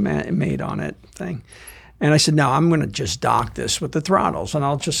Dockmate on it thing. And I said, no, I'm going to just dock this with the throttles, and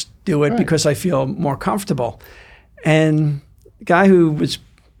I'll just do it because I feel more comfortable. And the guy who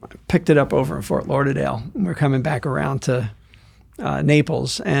picked it up over in Fort Lauderdale, and we're coming back around to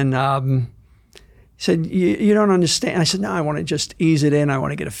Naples, and he said, you don't understand. I said, no, I want to just ease it in. I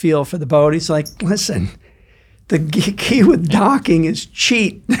want to get a feel for the boat. He's like, listen, the key with docking is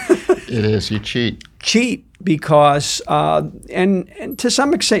cheat. It is. You cheat. Cheat because, and to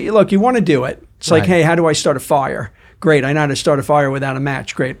some extent, look, you want to do it. It's like, hey, how do I start a fire? Great, I know how to start a fire without a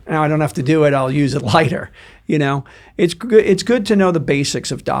match. Great, now I don't have to do it. I'll use a lighter. It's good to know the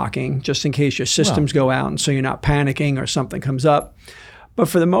basics of docking, just in case your systems go out, and so you're not panicking or something comes up. But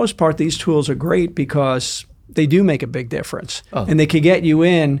for the most part, these tools are great because they do make a big difference, and they could get you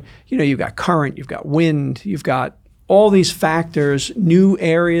in. You've got current, you've got wind, you've got all these factors, new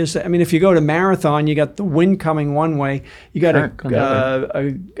areas. I mean, if you go to Marathon, you got the wind coming one way, you got the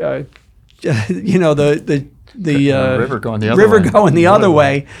river going the other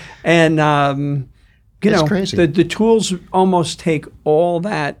way. And it's crazy. The tools almost take all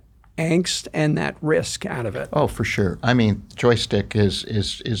that angst and that risk out of it. Oh, for sure. I mean, joystick is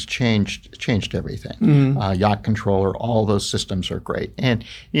changed everything. Mm-hmm. Yacht Controller, all those systems are great. And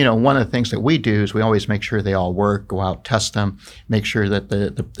one of the things that we do is we always make sure they all work. Go out, test them, make sure that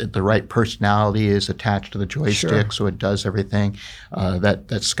the right personality is attached to the joystick, so it does everything. That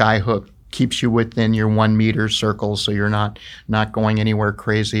Skyhook keeps you within your 1 meter circle, so you're not going anywhere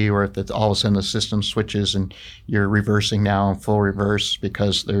crazy, or if it's all of a sudden the system switches and you're reversing now in full reverse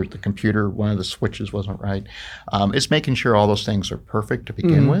because the computer, one of the switches wasn't right. It's making sure all those things are perfect to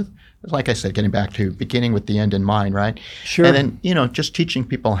begin with. Like I said, getting back to beginning with the end in mind, right? Sure. And then, just teaching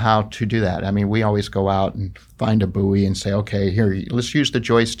people how to do that. I mean, we always go out and find a buoy and say, okay, here, let's use the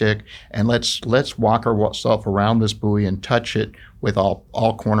joystick and let's walk ourselves around this buoy and touch it with all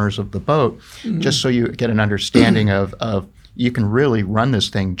corners of the boat, just so you get an understanding of you can really run this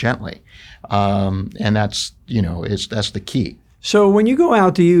thing gently. And that's, that's the key. So when you go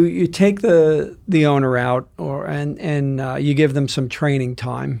out, do you take the owner out and you give them some training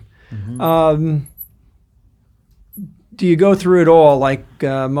time? Do you go through it all? Like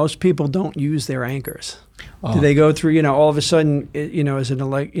most people don't use their anchors. Do they go through, all of a sudden, as an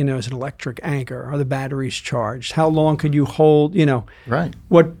electric anchor, are the batteries charged? How long could you hold, Right.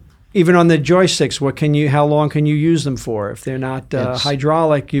 What, even on the joysticks, how long can you use them for? If they're not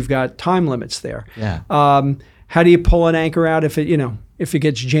hydraulic, you've got time limits there. Yeah. How do you pull an anchor out if it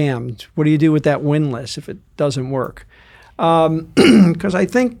gets jammed? What do you do with that windlass if it doesn't work? Because I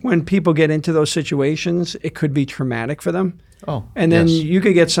think when people get into those situations, it could be traumatic for them. Oh, and then yes. you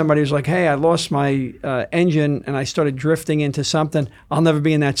could get somebody who's like, hey, I lost my engine and I started drifting into something. I'll never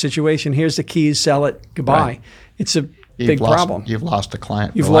be in that situation. Here's the keys, sell it, goodbye. Right. It's a big problem. You've lost a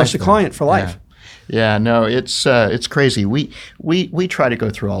client. You've lost a client for life. Yeah, no, it's crazy. We try to go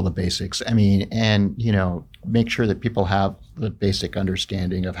through all the basics. I mean, and make sure that people have the basic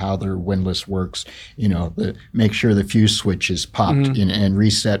understanding of how their windlass works. Make sure the fuse switch is popped and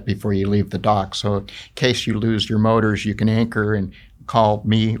reset before you leave the dock. So in case you lose your motors, you can anchor and call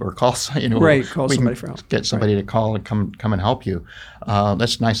me or call call somebody for help. Get somebody to call and come and help you.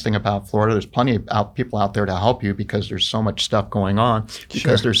 That's the nice thing about Florida. There's plenty of people out there to help you because there's so much stuff going on.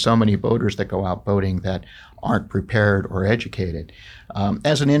 Because there's so many boaters that go out boating that aren't prepared or educated.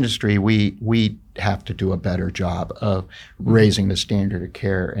 As an industry, we have to do a better job of raising the standard of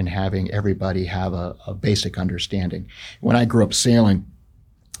care and having everybody have a basic understanding. When I grew up sailing,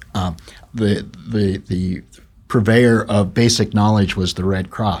 the purveyor of basic knowledge was the Red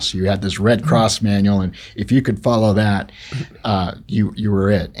Cross. You had this Red Cross manual, and if you could follow that, you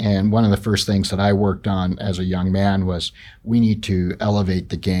were it. And one of the first things that I worked on as a young man was we need to elevate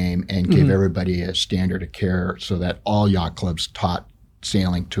the game and give everybody a standard of care so that all yacht clubs taught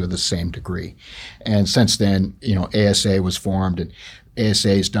sailing to the same degree. And since then, ASA was formed, and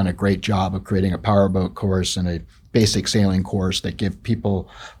ASA has done a great job of creating a powerboat course and a basic sailing course that give people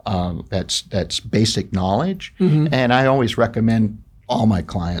that's basic knowledge. And I always recommend all my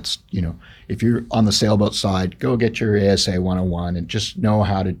clients, if you're on the sailboat side, go get your ASA 101 and just know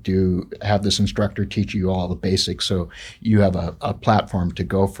how to have this instructor teach you all the basics so you have a platform to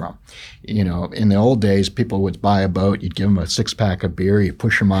go from. In the old days, people would buy a boat, you'd give them a 6-pack of beer, you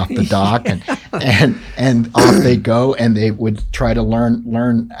push them off the dock and off they go, and they would try to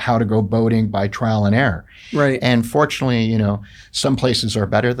learn how to go boating by trial and error. Right. And fortunately, some places are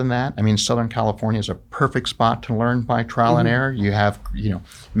better than that. I mean, Southern California is a perfect spot to learn by trial and error. You have,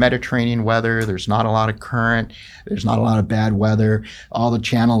 Mediterranean weather. There's not a lot of current. There's not a lot of bad weather. All the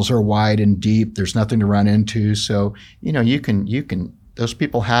channels are wide and deep. There's nothing to run into. So, you can. Those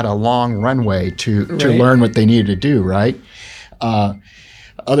people had a long runway to learn what they needed to do, right?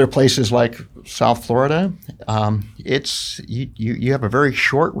 Other places like South Florida, you have a very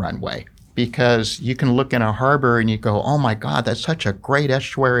short runway. Because you can look in a harbor and you go, oh my God, that's such a great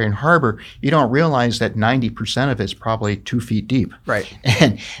estuary and harbor. You don't realize that 90% of it's probably 2 feet deep. Right.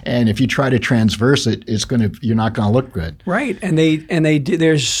 And if you try to transverse it, you're not going to look good. Right. And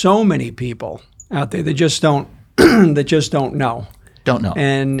there's so many people out there that just don't know. Don't know.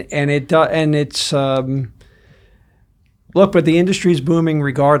 And it's look, but the industry's booming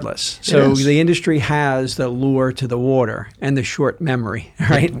regardless. So the industry has the lure to the water and the short memory,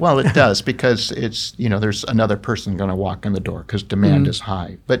 right? Well, it does, because it's, there's another person going to walk in the door because demand is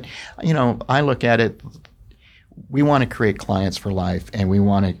high. But, I look at it, we want to create clients for life, and we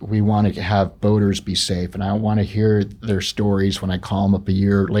want to have boaters be safe. And I want to hear their stories when I call them up a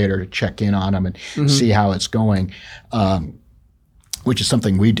year later to check in on them and see how it's going. Which is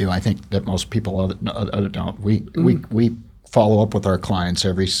something we do. I think that most people don't. We follow up with our clients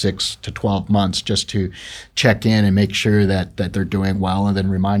every 6 to 12 months just to check in and make sure that they're doing well, and then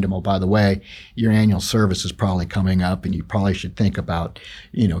remind them, oh, by the way, your annual service is probably coming up, and you probably should think about,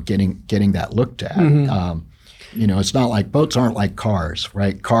 getting that looked at. It's not like boats aren't like cars,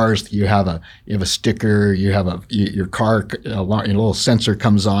 right? Cars, you have a sticker, your car, a little sensor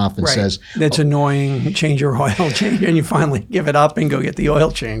comes off and says, that's annoying. Change your oil, and you finally give it up and go get the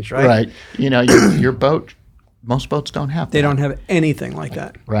oil changed, right? Right. Your boat. Most boats don't have that. They don't have anything like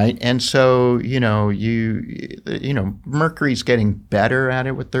that. Right. And so, Mercury's getting better at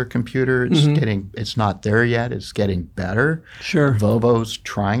it with their computer. It's not there yet. It's getting better. Sure. Volvo's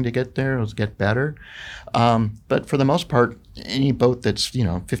trying to get there. It'll get better. But for the most part, any boat that's,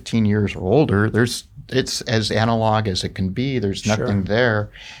 15 years or older, it's as analog as it can be. There's nothing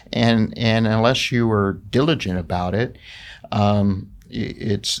there. And unless you were diligent about it,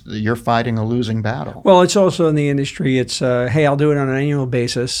 you're fighting a losing battle. Well, it's also in the industry. It's hey, I'll do it on an annual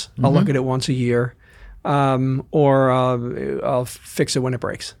basis. I'll look at it once a year, or I'll fix it when it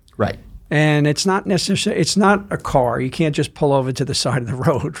breaks. Right. And it's not necessarily. It's not a car. You can't just pull over to the side of the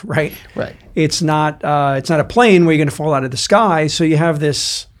road, right? Right. It's not. It's not a plane where you're going to fall out of the sky. So you have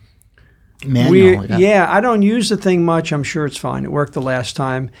this. Manual. Yeah, I don't use the thing much. I'm sure it's fine. It worked the last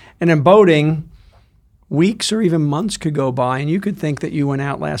time. And in boating, weeks or even months could go by, and you could think that you went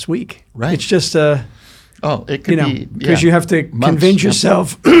out last week. Right. It's just it could be because you have to convince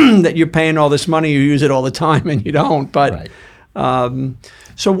yourself that you're paying all this money. You use it all the time, and you don't. But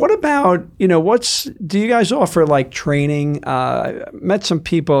so what about do you guys offer like training? I met some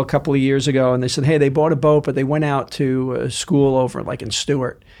people a couple of years ago, and they said, hey, they bought a boat, but they went out to a school over like in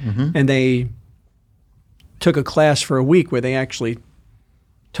Stewart, and they took a class for a week where they actually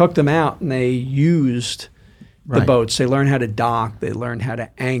took them out and they used the boats. They learned how to dock. They learned how to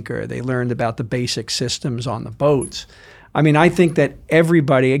anchor. They learned about the basic systems on the boats. I mean, I think that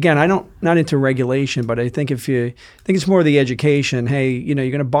everybody, again, not into regulation, but I think it's more the education. Hey, you're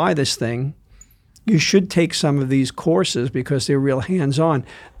going to buy this thing. You should take some of these courses because they're real hands-on.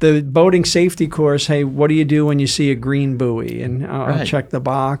 The boating safety course, hey, what do you do when you see a green buoy? And I'll check the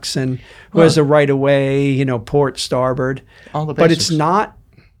box. And who has the right of way, port, starboard. All the But basics. it's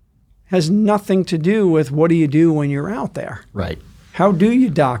has nothing to do with what do you do when you're out there. Right. How do you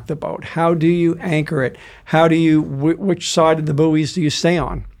dock the boat? How do you anchor it? How do you, which side of the buoys do you stay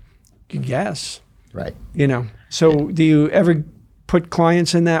on? You guess. Right. So do you ever put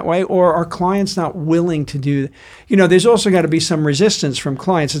clients in that way, or are clients not willing to do, there's also got to be some resistance from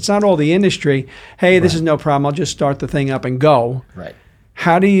clients. It's not all the industry. Hey, this is no problem. I'll just start the thing up and go. Right.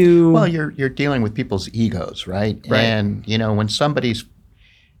 How do you? Well, you're dealing with people's egos, right? And, when somebody's,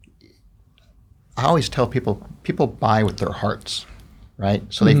 I always tell people buy with their hearts, right?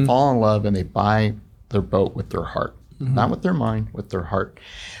 So they fall in love and they buy their boat with their heart, not with their mind, with their heart.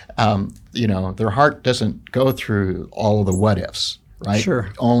 Their heart doesn't go through all of the what ifs, right?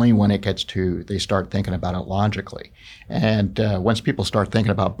 Sure. Only when it gets to, they start thinking about it logically. And once people start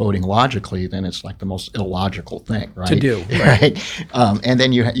thinking about boating logically, then it's like the most illogical thing, right? To do. Right. And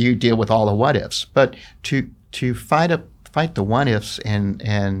then you deal with all the what ifs. But to fight the what ifs and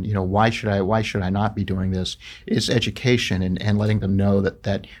why should I not be doing this is education and letting them know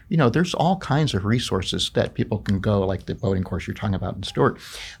that there's all kinds of resources that people can go, like the boating course you're talking about in Stewart.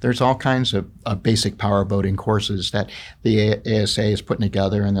 There's all kinds of basic power boating courses that the ASA is putting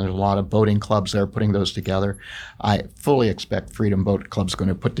together, and there's a lot of boating clubs that are putting those together. I fully expect Freedom Boat Club's going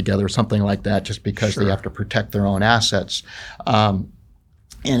to put together something like that just because they have to protect their own assets. But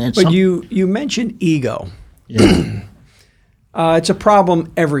you mentioned ego. Yeah. It's a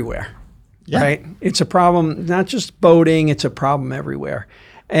problem everywhere, right? It's a problem, not just boating, it's a problem everywhere.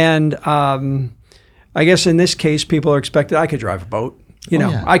 And I guess in this case, people are expected, I could drive a boat.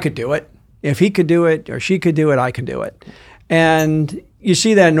 I could do it. If he could do it or she could do it, I can do it. And you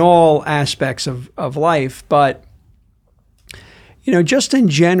see that in all aspects of life. But, just in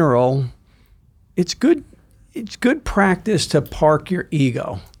general, it's good practice to park your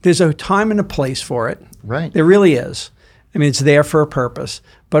ego. There's a time and a place for it. Right. There really is. I mean, it's there for a purpose,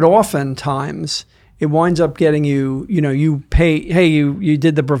 but oftentimes it winds up getting you pay, hey, you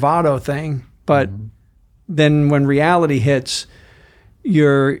did the bravado thing, but then when reality hits,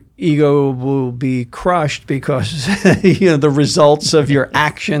 your ego will be crushed because, the results of your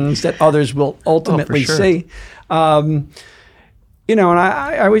actions that others will ultimately see. And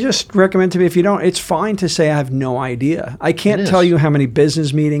I would just recommend to me, if you don't, it's fine to say, I have no idea. I can't tell you how many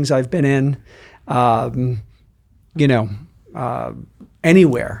business meetings I've been in.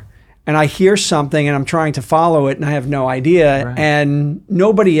 Anywhere. And I hear something and I'm trying to follow it and I have no idea, and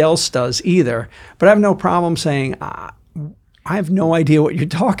nobody else does either. But I have no problem saying, I I have no idea what you're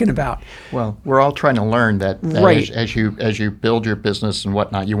talking about. Well, we're all trying to learn that Right. as you build your business and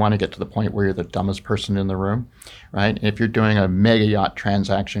whatnot, you want to get to the point where you're the dumbest person in the room, right? If you're doing a mega yacht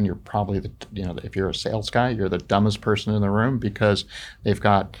transaction, you're probably if you're a sales guy, you're the dumbest person in the room because they've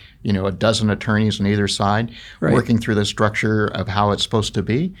got a dozen attorneys on either side Right. working through the structure of how it's supposed to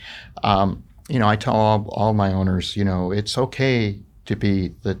be. I tell all my owners, it's okay to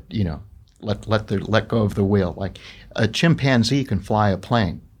be let go of the wheel. Like a chimpanzee can fly a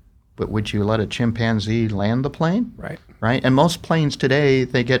plane, but would you let a chimpanzee land the plane? Right. Right. And most planes today,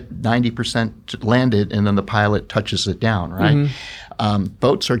 they get 90% landed and then the pilot touches it down. Right.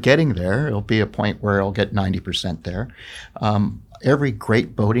 Boats are getting there. It'll be a point where it'll get 90% there. Every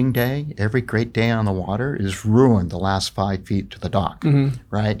great boating day, every great day on the water is ruined the last 5 feet to the dock,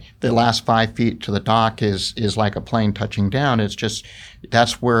 right? The last 5 feet to the dock is like a plane touching down. It's just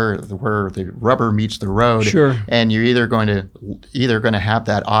that's where the rubber meets the road. Sure. And you're either going to have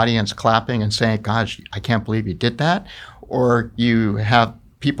that audience clapping and saying, "Gosh, I can't believe you did that," or you have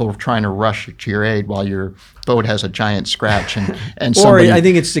people trying to rush to your aid while your boat has a giant scratch and Or somebody. I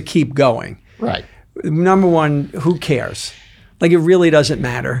think it's to keep going. Right. Number one, who cares? Like, it really doesn't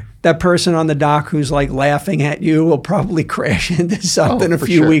matter. That person on the dock who's like laughing at you will probably crash into something a for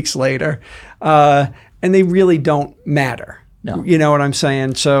few sure. weeks later. And they really don't matter. No. You know what I'm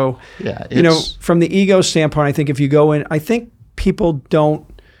saying? So, Yeah, from the ego standpoint, I think if you go in, I think people don't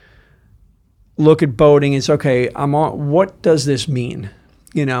look at boating as, okay, what does this mean?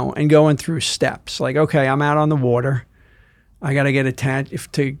 And going through steps. Like, okay, I'm out on the water. I got to get attached.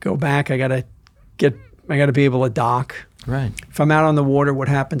 If to go back, I got to be able to dock. Right. If I'm out on the water, what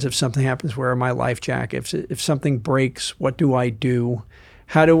happens if something happens? Where are my life jackets? If something breaks, what do I do?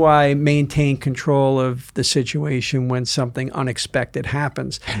 How do I maintain control of the situation when something unexpected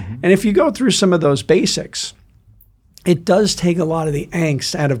happens? And if you go through some of those basics, it does take a lot of the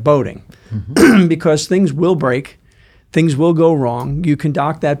angst out of boating because things will break. Things will go wrong. You can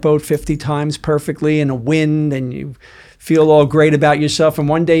dock that boat 50 times perfectly in a wind and you feel all great about yourself. And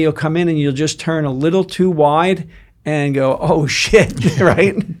one day you'll come in and you'll just turn a little too wide and go, oh shit,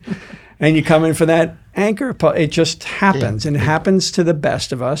 right? And you come in for that anchor. It just happens, and it happens to the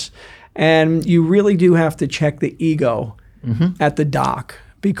best of us. And you really do have to check the ego at the dock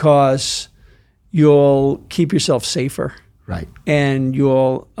because you'll keep yourself safer. Right. And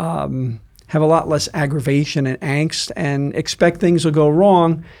you'll have a lot less aggravation and angst and expect things will go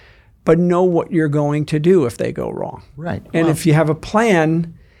wrong, but know what you're going to do if they go wrong. Right. And if you have a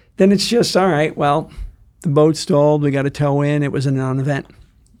plan, then it's just, all right, well, the boat stalled, we got to tow in, it was a non-event.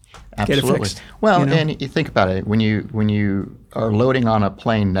 Absolutely. Get it fixed. Well, and you think about it, when you are loading on a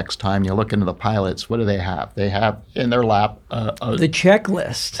plane next time, you look into the pilots, what do they have? They have in their lap the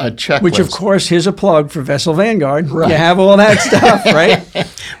checklist. A checklist. Which, of course, here's a plug for Vessel Vanguard. Right. You have all that stuff, right?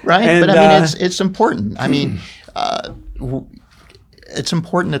 Right. And, but I mean, it's important. I mean, it's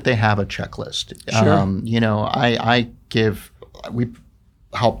important that they have a checklist. Sure. We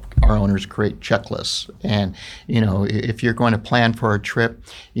help our owners create checklists. And, if you're going to plan for a trip,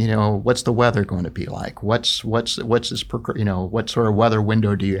 what's the weather going to be like? What's this, what sort of weather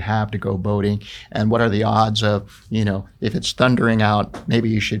window do you have to go boating? And what are the odds of, if it's thundering out, maybe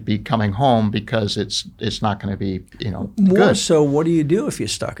you should be coming home because it's not going to be, More good. so, what do you do if you're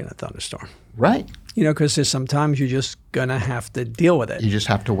stuck in a thunderstorm? Right. Because there's sometimes you're just going to have to deal with it. You just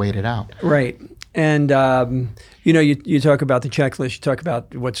have to wait it out. Right. And, you talk about the checklist, you talk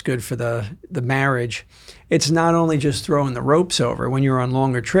about what's good for the marriage. It's not only just throwing the ropes over when you're on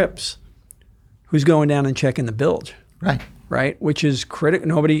longer trips. Who's going down and checking the bilge? Right. Right? Which is critical.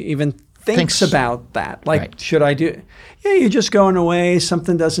 Nobody even thinks about that. Like, Right. should I do it? Yeah, you're just going away.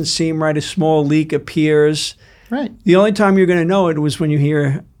 Something doesn't seem right. A small leak appears. Right. The only time you're going to know it was when you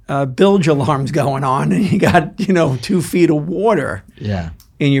hear bilge alarms going on and you got, 2 feet of water. Yeah.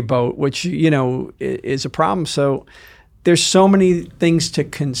 In your boat, which, is a problem. So there's so many things to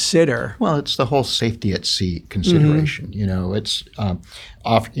consider. Well, it's the whole safety at sea consideration. It's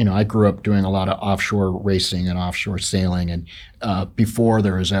I grew up doing a lot of offshore racing and offshore sailing, and before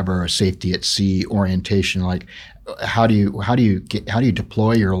there was ever a safety at sea orientation, like how do you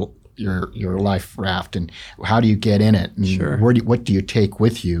deploy your life raft, and how do you get in it, and Sure. what do you take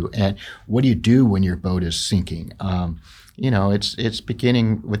with you, and what do you do when your boat is sinking? It's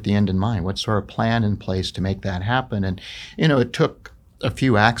beginning with the end in mind. What sort of plan in place to make that happen? And, it took a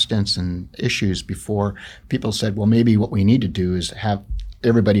few accidents and issues before people said, well, maybe what we need to do is have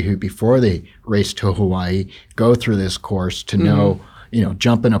everybody who, before they race to Hawaii, go through this course to know,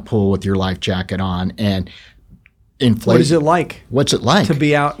 jump in a pool with your life jacket on and, inflate. What is it like? What's it like to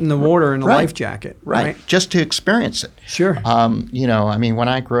be out in the water in a life jacket? Right. Just to experience it. Sure. I mean, when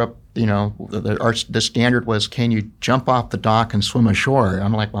I grew up, the standard was, can you jump off the dock and swim ashore?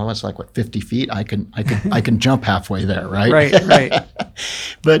 I'm like, well, it's like, what, 50 feet? I can jump halfway there, right? Right.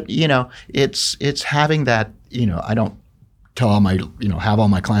 But, it's having that, I don't tell all my, have all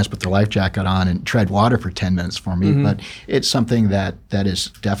my clients put their life jacket on and tread water for 10 minutes for me. Mm-hmm. But it's something that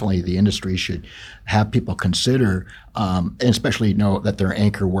is definitely the industry should have people consider, and especially know that their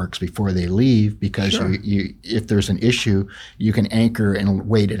anchor works before they leave, because sure. you if there's an issue, you can anchor and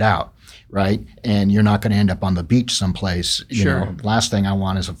wait it out, right? And you're not going to end up on the beach someplace. Sure. Last thing I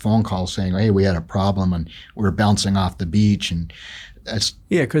want is a phone call saying, hey, we had a problem and we're bouncing off the beach. And that's...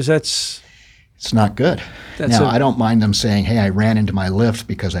 Yeah, because it's not good. Now, I don't mind them saying, hey, I ran into my lift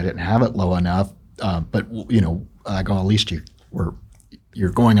because I didn't have it low enough. But, I go, at least you're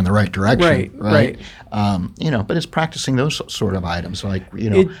going in the right direction. Right. But it's practicing those sort of items. Like,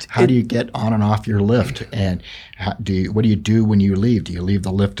 how do you get on and off your lift? And what do you do when you leave? Do you leave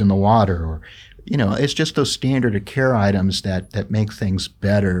the lift in the water? Or, it's just those standard of care items that make things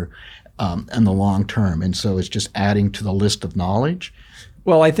better in the long term. And so it's just adding to the list of knowledge.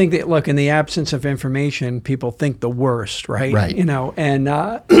 Well, I think that, look, in the absence of information, people think the worst, right? Right. And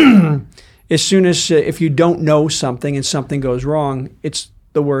as soon as, if you don't know something and something goes wrong, it's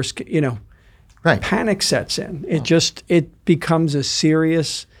the worst, right. Panic sets in. It becomes a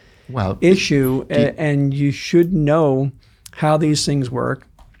serious issue, and you should know how these things work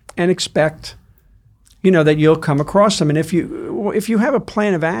and expect, that you'll come across them. And if you have a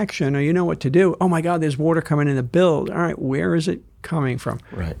plan of action, or you know what to do, oh my God, there's water coming in the build. All right, where is it coming from?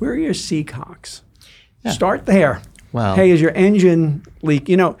 Right. Where are your seacocks? Yeah. Start there. Wow. Hey, is your engine leak?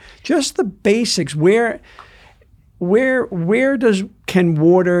 Just the basics. Where can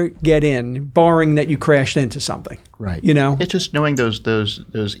water get in, barring that you crashed into something? Right. It's just knowing those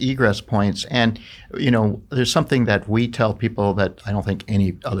egress points. And there's something that we tell people that I don't think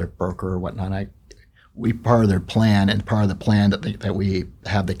any other broker or whatnot. Part of their plan, and part of the plan that we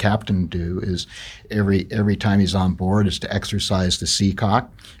have the captain do is every time he's on board is to exercise the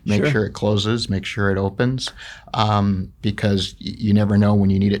seacock, make sure it closes, make sure it opens, because you never know when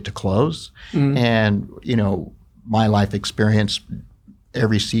you need it to close. Mm-hmm. And my life experience,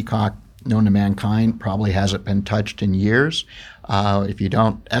 every seacock known to mankind probably hasn't been touched in years. If you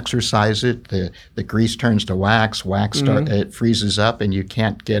don't exercise it, the grease turns to wax. It freezes up, and you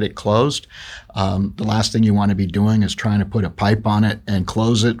can't get it closed. The last thing you want to be doing is trying to put a pipe on it and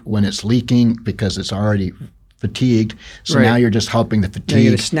close it when it's leaking, because it's already fatigued. So now you're just helping the fatigue. Now you're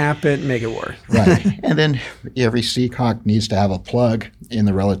going to snap it and make it work. Right. And then every seacock needs to have a plug in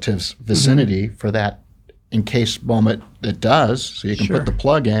the relative vicinity for that in case moment it does, so you can put the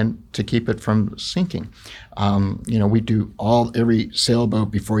plug in to keep it from sinking. We do every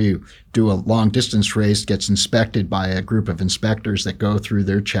sailboat before you do a long distance race gets inspected by a group of inspectors that go through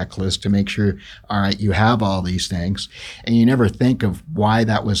their checklist to make sure, all right, you have all these things. And you never think of why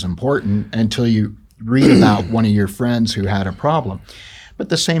that was important until you read about one of your friends who had a problem. But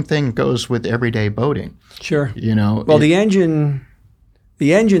the same thing goes with everyday boating. Sure. Well, the engine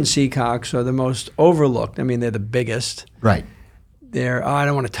seacocks are the most overlooked. I mean, they're the biggest. Right. They're, I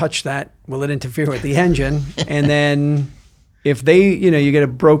don't want to touch that. Will it interfere with the engine? And then if you get a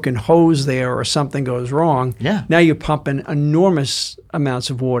broken hose there or something goes wrong, now you're pumping enormous amounts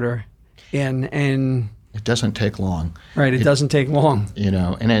of water in, and it doesn't take long. Right, it doesn't take long.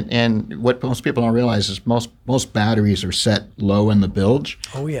 And what most people don't realize is most batteries are set low in the bilge.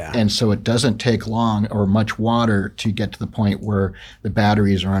 Oh yeah. And so it doesn't take long or much water to get to the point where the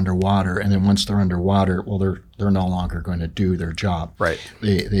batteries are underwater. And then once they're underwater, well, they're no longer going to do their job. Right.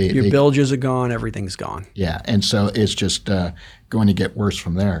 Your bilges are gone. Everything's gone. Yeah, and so it's just going to get worse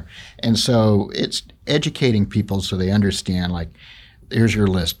from there. And so it's educating people so they understand. Like, here's your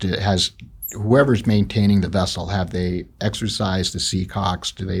list. It has whoever's maintaining the vessel, have they exercised the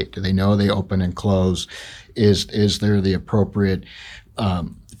seacocks? Do they know they open and close? Is there the appropriate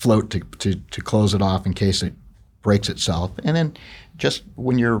float to close it off in case it breaks itself? And then just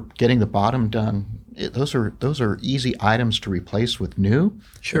when you're getting the bottom done, those are easy items to replace with new.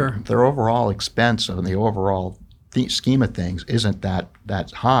 Sure. Their overall expense and the overall scheme of things isn't that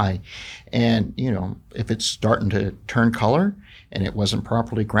high. And if it's starting to turn color and it wasn't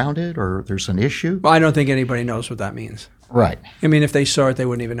properly grounded, or there's an issue. Well, I don't think anybody knows what that means. Right. I mean, if they saw it, they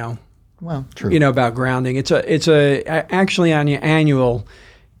wouldn't even know. Well, true. About grounding. It's actually on your annual,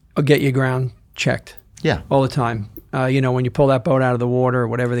 get your ground checked. Yeah. All the time. When you pull that boat out of the water, or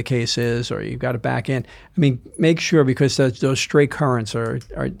whatever the case is, or you've got it back in. I mean, make sure, because those stray currents are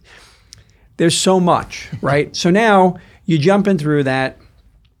there's so much, right? So now you jump in through that.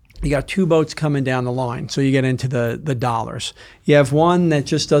 You got 2 boats coming down the line, so you get into the dollars. You have one that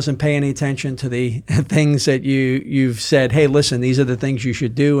just doesn't pay any attention to the things that you've said, hey, listen, these are the things you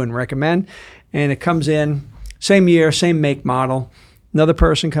should do and recommend. And it comes in, same year, same make, model. Another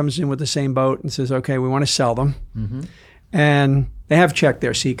person comes in with the same boat and says, okay, we want to sell them. Mm-hmm. And they have checked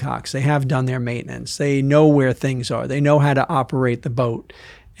their seacocks. They have done their maintenance. They know where things are. They know how to operate the boat.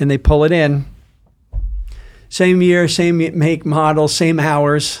 And they pull it in. Same year, same make, model, same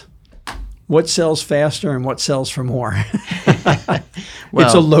hours. What sells faster and what sells for more? Well,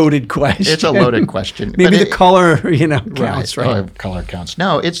 it's a loaded question. It's a loaded question. Maybe the color, counts, right? Oh, color counts.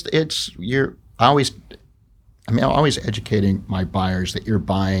 No, I always educating my buyers that you're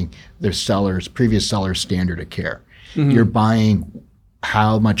buying their previous seller's standard of care. Mm-hmm. You're buying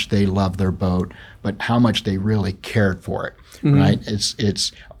how much they love their boat, but how much they really cared for it, mm-hmm. right?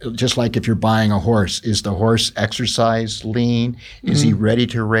 It's just like if you're buying a horse. Is the horse exercise lean? Is mm-hmm. he ready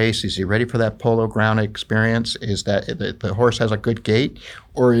to race? Is he ready for that polo ground experience? Is that the horse has a good gait?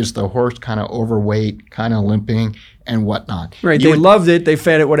 Or is the horse kind of overweight, kind of limping and whatnot? Right, they loved it. They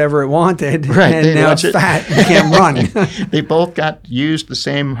fed it whatever it wanted, right, and now it's fat. You can't run. They both got used the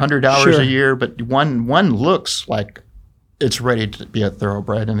same 100 hours a year, but one looks like it's ready to be a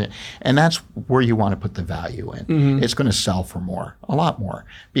thoroughbred, and that's where you want to put the value in. Mm-hmm. It's going to sell for more, a lot more,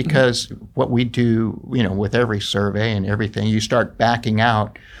 because mm-hmm. what we do, with every survey and everything, you start backing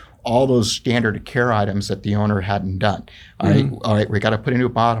out all those standard of care items that the owner hadn't done. All right, we got to put a new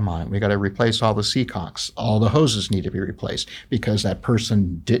bottom on it. We got to replace all the seacocks. All the hoses need to be replaced because that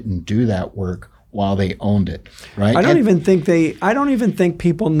person didn't do that work while they owned it. Right? I don't even think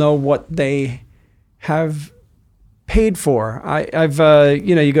people know what they have paid for. I've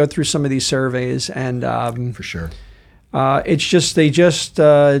you go through some of these surveys and for sure. It's just they just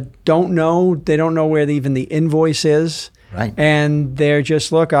don't know. They don't know where even the invoice is. Right. And they're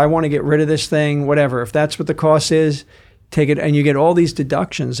just, look, I want to get rid of this thing, whatever. If that's what the cost is, take it. And you get all these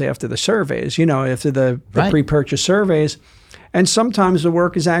deductions after the surveys, after the pre-purchase surveys. And sometimes the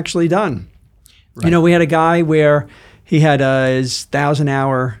work is actually done. Right. We had a guy where he had his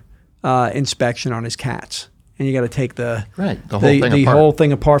 1,000-hour inspection on his cats. And you got to take the whole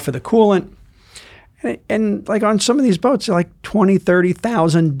thing apart for the coolant. And like on some of these boats, they're like $20,000,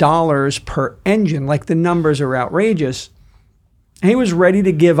 $30,000 per engine. Like the numbers are outrageous. He was ready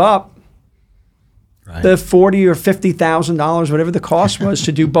to give up the $40,000 or $50,000, whatever the cost was,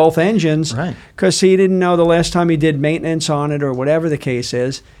 to do both engines, because he didn't know the last time he did maintenance on it or whatever the case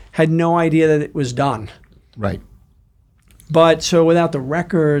is, had no idea that it was done. Right. But so without the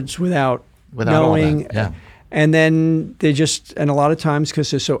records, without knowing, all that, and then they just, and a lot of times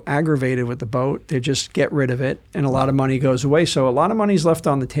because they're so aggravated with the boat, they just get rid of it, and a lot of money goes away. So a lot of money is left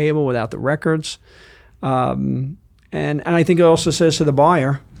on the table without the records. And I think it also says to the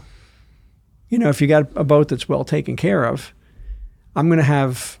buyer, if you got a boat that's well taken care of, I'm going to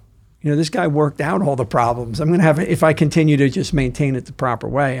have, this guy worked out all the problems. I'm going to have, if I continue to just maintain it the proper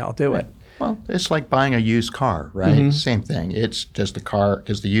way, I'll do it. Well, it's like buying a used car, right? Mm-hmm. Same thing. Does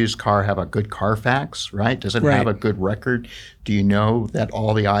the used car have a good Carfax, right? Does it have a good record? Do you know that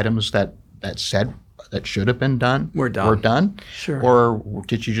all the items that should have been done were done? Sure. Or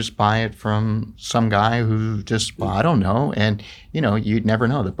did you just buy it from some guy who just, I don't know, and you'd never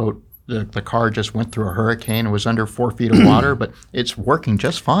know. The boat, the car just went through a hurricane and was under 4 feet of water, but it's working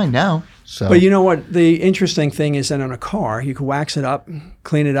just fine now. So, but you know what? The interesting thing is that on a car, you can wax it up,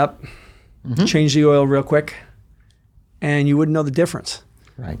 clean it up, mm-hmm. change the oil real quick, and you wouldn't know the difference.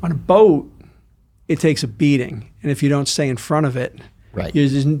 Right. On a boat, it takes a beating, and if you don't stay in front of it,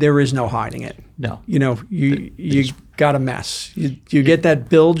 there is no hiding it. No. You got a mess. You get that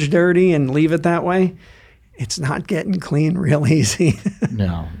bilge dirty and leave it that way, it's not getting clean real easy.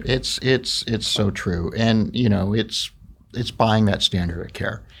 No, it's so true, and it's buying that standard of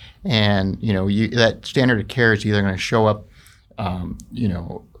care, and that standard of care is either going to show up,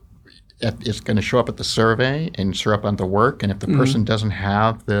 it's going to show up at the survey and show up on the work. And if the person doesn't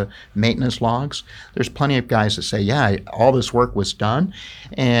have the maintenance logs, there's plenty of guys that say, yeah, all this work was done.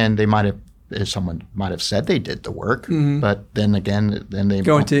 And someone might have said they did the work, but then again, they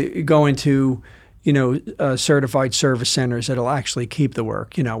go into certified service centers that'll actually keep the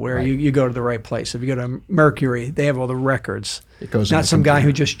work, where you go to the right place. If you go to Mercury, they have all the records. It goes not some guy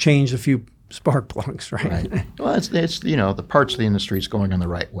who just changed a few spark plugs, right? Well, it's the parts of the industry is going in the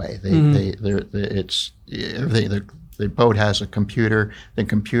right way. The boat has a computer. The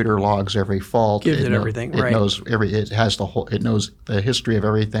computer logs every fault. Gives it everything. It knows it knows the history of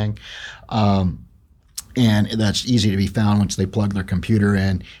everything. And that's easy to be found once they plug their computer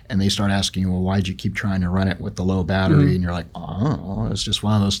in and they start asking you, well, why'd you keep trying to run it with the low battery? And you're like, oh, it's just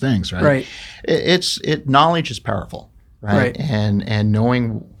one of those things, right? Right. Knowledge is powerful, right? And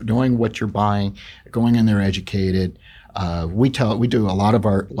knowing what you're buying, going in there educated. We do a lot of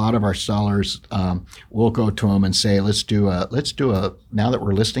our sellers. We'll go to them and say, let's do a now that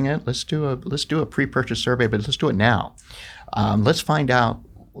we're listing it, let's do a pre-purchase survey, but let's do it now. Let's find out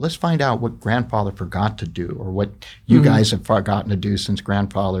what grandfather forgot to do, or what you guys have forgotten to do since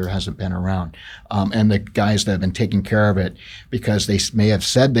grandfather hasn't been around, and the guys that have been taking care of it, because they may have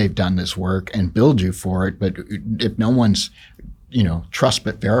said they've done this work and billed you for it, but if no one's trust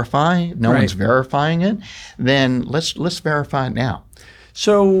but verify, no one's verifying it, then let's verify it now.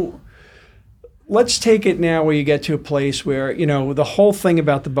 So let's take it now where you get to a place where, the whole thing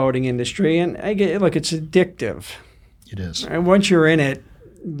about the boating industry, and I get, look, it's addictive. It is. And once you're in it,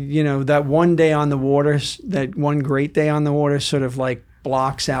 that one day on the water, that one great day on the water sort of like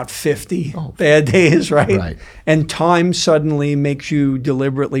blocks out 50 bad days, right? And time suddenly makes you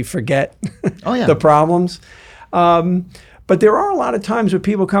deliberately forget the problems. But there are a lot of times where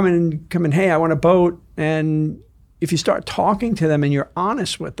people come in, hey, I want a boat. And if you start talking to them and you're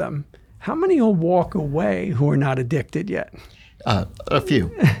honest with them, how many will walk away who are not addicted yet? A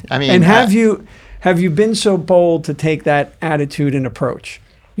few. I mean, and have you been so bold to take that attitude and approach?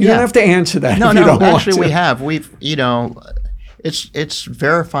 You don't have to answer that. No, if you don't actually, want to. we have. It's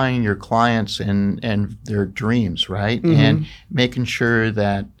verifying your clients and their dreams, right? And making sure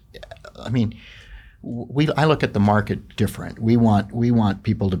that, I look at the market different. We want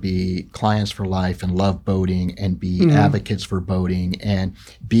people to be clients for life and love boating and be advocates for boating and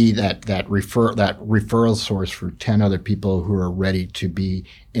be that referral source for 10 other people who are ready to be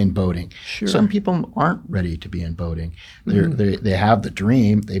in boating. Sure. Some people aren't ready to be in boating. They have the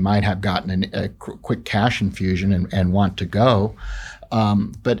dream. They might have gotten a quick cash infusion and want to go.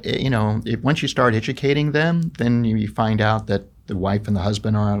 But once you start educating them, then you find out that the wife and the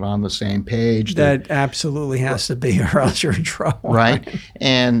husband aren't on the same page. That absolutely has to be, or else you're in trouble. Right.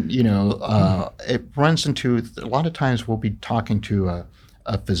 And, it runs into, a lot of times we'll be talking to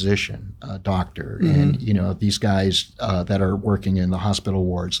a physician, a doctor, and, these guys that are working in the hospital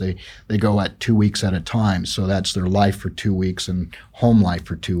wards, they go at 2 weeks at a time. So that's their life for 2 weeks and home life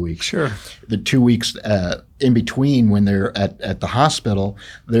for 2 weeks. Sure. The 2 weeks in between, when they're at the hospital,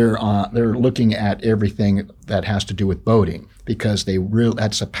 they're looking at everything that has to do with boating, because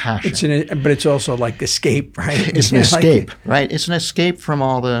that's a passion. But it's also like escape, right? It's an escape, right? It's an escape from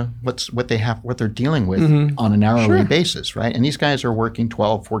all what they're dealing with on an hourly basis, right? And these guys are working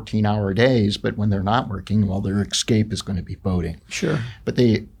 12, 14-hour days, but when they're not working, well, their escape is going to be boating. Sure. But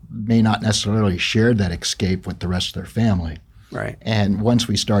they may not necessarily share that escape with the rest of their family. Right. And once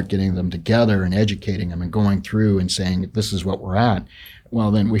we start getting them together and educating them and going through and saying, this is what we're at,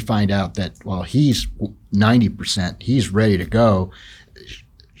 well, then we find out that, well, he's 90%, he's ready to go.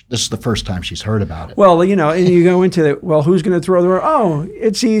 This is the first time she's heard about it. Well, and you go into who's going to throw the rope? Oh,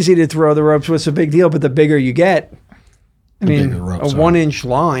 it's easy to throw the ropes. What's the big deal? But the bigger you get, a 1-inch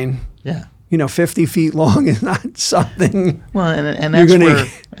line, 50 feet long is not something. Well,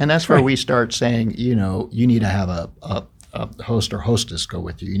 and that's where we start saying, you need to have a host or hostess go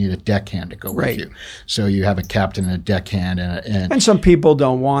with you. You need a deckhand to go with you. So you have a captain and a deckhand. And some people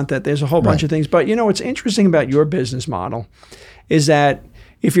don't want that. There's a whole bunch of things. But what's interesting about your business model is that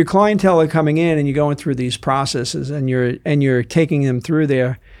if your clientele are coming in and you're going through these processes and you're taking them through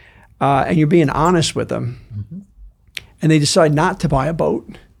there and you're being honest with them and they decide not to buy a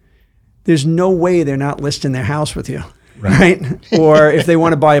boat, there's no way they're not listing their house with you. Right. Or if they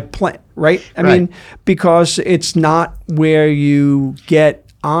want to buy a plane, right? I mean, because it's not where you get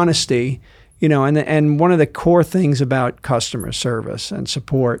honesty, and one of the core things about customer service and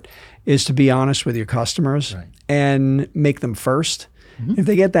support is to be honest with your customers and make them first. If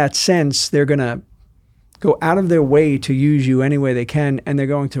they get that sense, they're going to go out of their way to use you any way they can, and they're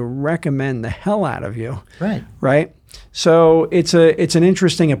going to recommend the hell out of you. Right. So it's an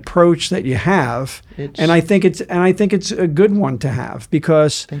interesting approach that you have, and I think it's a good one to have,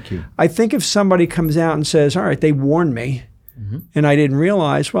 because I think if somebody comes out and says, "All right, they warned me, and I didn't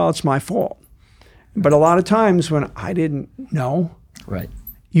realize," well, it's my fault. But a lot of times when I didn't know,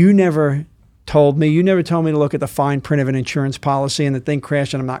 you never told me. You never told me to look at the fine print of an insurance policy and the thing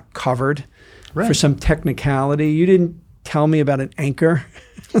crashed and I'm not covered for some technicality. You didn't tell me about an anchor.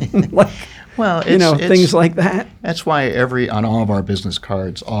 Well, things like that. That's why on all of our business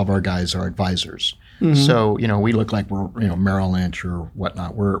cards, all of our guys are advisors. So, we look like we're, Merrill Lynch or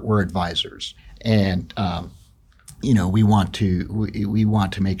whatnot. We're advisors. And, we want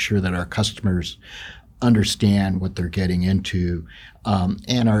to make sure that our customers understand what they're getting into,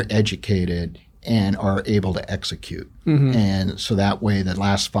 and are educated and are able to execute. And so that way, the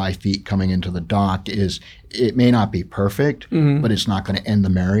last 5 feet coming into the dock it may not be perfect, but it's not going to end the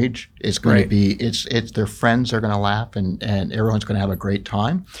marriage. It's going to be, their friends are going to laugh, and everyone's going to have a great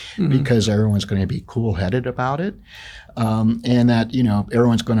time because everyone's going to be cool-headed about it. And that,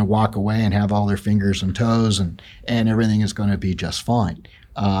 everyone's going to walk away and have all their fingers and toes, and everything is going to be just fine.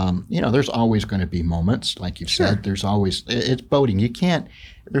 There's always going to be moments, like you said. There's always, it's boating.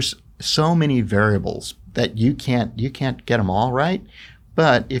 There's so many variables that you can't get them all right.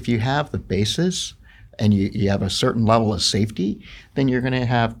 But if you have the basis and you have a certain level of safety, then you're going to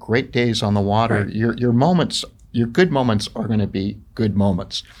have great days on the water. Right. Your moments, your good moments are going to be good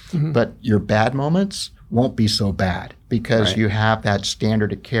moments, but your bad moments won't be so bad because you have that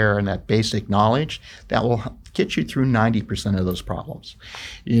standard of care and that basic knowledge that will get you through 90% of those problems.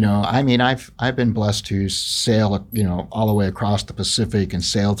 I've been blessed to sail, all the way across the Pacific and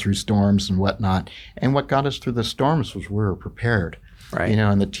sail through storms and whatnot. And what got us through the storms was we were prepared. Right.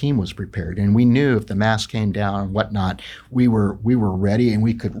 And the team was prepared, and we knew if the mast came down and whatnot, we were ready, and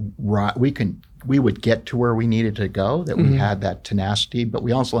we would get to where we needed to go. That we had that tenacity, but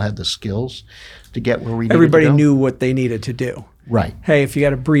we also had the skills to get where we needed to go. Everybody knew what they needed to do. Right. Hey, if you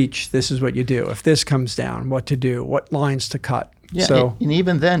got a breach, this is what you do. If this comes down, what to do, what lines to cut. Yeah, so, and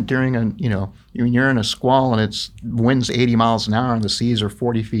even then, during when you're in a squall and it's winds 80 miles an hour and the seas are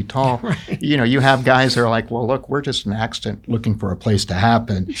 40 feet tall, you have guys that are like, well, look, we're just an accident looking for a place to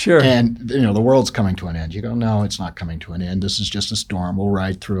happen. Sure. And, the world's coming to an end. You go, no, it's not coming to an end. This is just a storm. We'll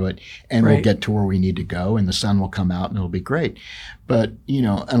ride through it, and we'll get to where we need to go, and the sun will come out, and it'll be great. But,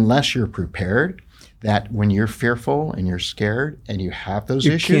 unless you're prepared, that when you're fearful and you're scared and you have those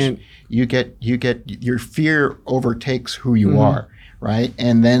issues, you get your fear overtakes who you are, right?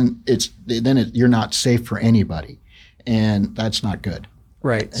 And then you're not safe for anybody, and that's not good.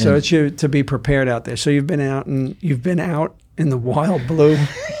 Right. And so it's to be prepared out there. So you've been out in the wild blue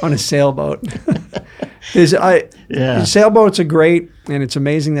on a sailboat. Sailboats are great, and it's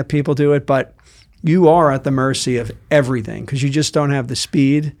amazing that people do it, but you are at the mercy of everything because you just don't have the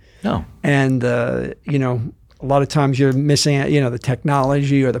speed. No. And, a lot of times you're missing, the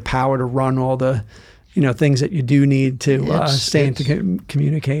technology or the power to run all the, things that you do need to stay and to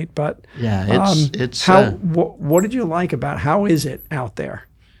communicate. But what did you like about, how is it out there?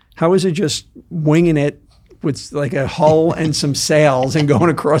 How is it just winging it with like a hull and some sails and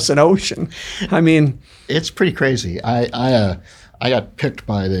going across an ocean? I mean, it's pretty crazy. I got picked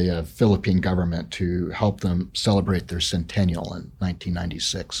by the Philippine government to help them celebrate their centennial in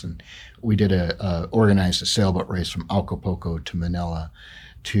 1996, and we did organized a sailboat race from Acapulco to Manila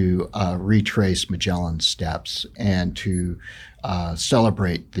to retrace Magellan's steps and to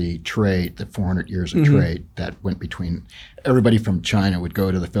celebrate the trade, the 400 years of trade that went between everybody from China would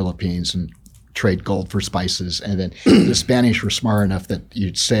go to the Philippines and trade gold for spices, and then the Spanish were smart enough that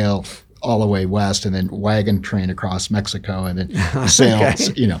you'd sail all the way west and then wagon train across Mexico and then sail.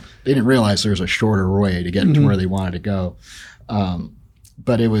 They didn't realize there was a shorter way to get to where they wanted to go.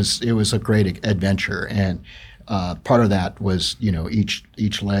 But it was a great adventure, and part of that was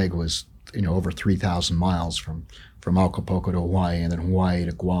each leg was over 3,000 miles from Acapulco to Hawaii, and then Hawaii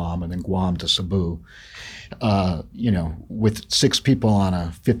to Guam, and then Guam to Cebu. With 6 people on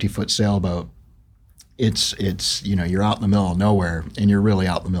a 50-foot sailboat, it's you're out in the middle of nowhere, and you're really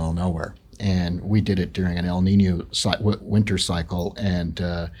out in the middle of nowhere. And we did it during an El Nino winter cycle,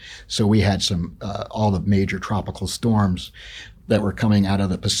 and so we had some all the major tropical storms that were coming out of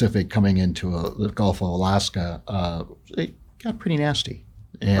the Pacific, coming into the Gulf of Alaska. It got pretty nasty.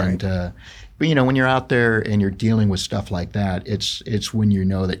 And but when you're out there and you're dealing with stuff like that, it's when you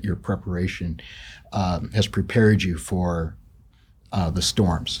know that your preparation has prepared you for the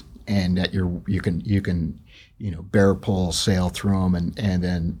storms, and that you can bear pull, sail through them, and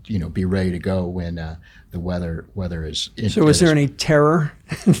then be ready to go when the weather is. So was there any terror?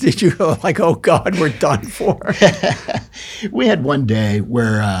 Did you go like, oh God, we're done for? We had one day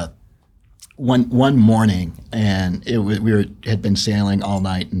where one morning, and had been sailing all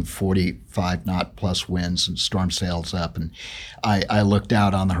night in 45 knot plus winds and storm sails up, and I looked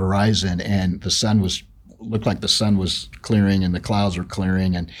out on the horizon, and the sun looked like the sun was clearing and the clouds were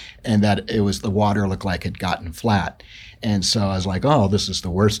clearing, and that the water looked like it had gotten flat. And so I was like, oh, this is the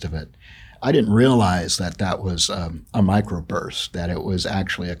worst of it. I didn't realize that was a microburst, that it was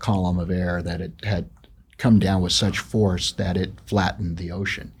actually a column of air that it had come down with such force that it flattened the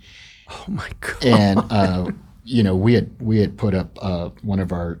ocean. Oh my God. And we had put up one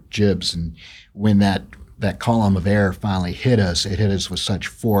of our jibs, and when that that column of air finally hit us, it hit us with such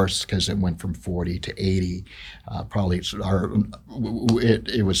force because it went from 40 to 80.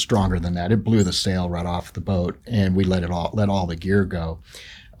 It was stronger than that. It blew the sail right off the boat, and we let all the gear go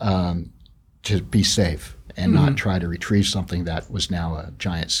to be safe and not try to retrieve something that was now a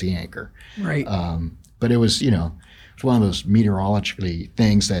giant sea anchor. Right. But it was, it's one of those meteorologically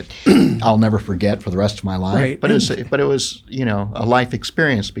things that I'll never forget for the rest of my life. Right. But it was, a life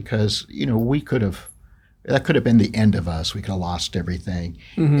experience because, that could have been the end of us. We could have lost everything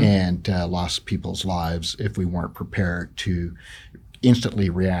and lost people's lives if we weren't prepared to instantly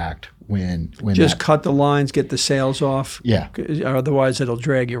react when just cut the lines, get the sails off. Yeah. Otherwise, it'll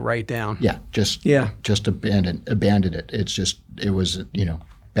drag you right down. Yeah. Just abandon it. It was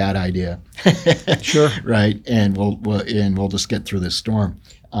bad idea. Sure. Right. And we'll just get through this storm.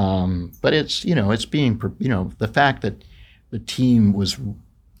 But it's the fact that the team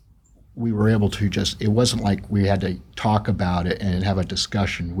we were able to it wasn't like we had to talk about it and have a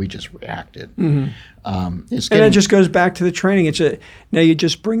discussion. We just reacted. And it just goes back to the training. Now you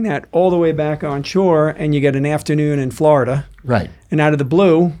just bring that all the way back on shore and you get an afternoon in Florida. Right. And out of the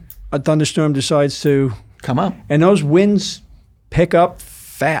blue, a thunderstorm decides to come up. And those winds pick up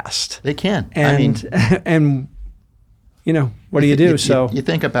fast. They can. And, and what do you do? You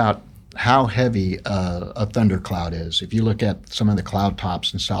think about how heavy a thundercloud is. If you look at some of the cloud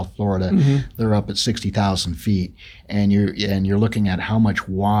tops in South Florida, they're up at 60,000 feet, and you're looking at how much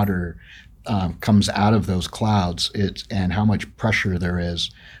water comes out of those clouds, and how much pressure there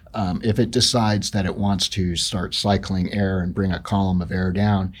is. If it decides that it wants to start cycling air and bring a column of air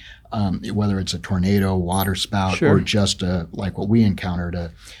down, whether it's a tornado, water spout, sure, or just like what we encountered,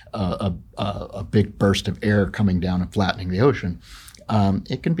 a big burst of air coming down and flattening the ocean.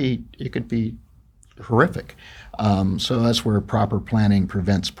 It could be horrific. So that's where proper planning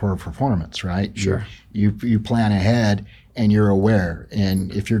prevents poor performance, right? Sure. You plan ahead and you're aware.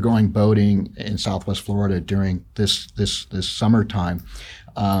 And if you're going boating in Southwest Florida during this summertime,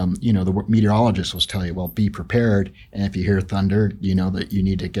 the meteorologist will tell you, well, be prepared. And if you hear thunder, you know that you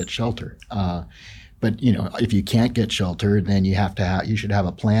need to get shelter. But if you can't get shelter, then you should have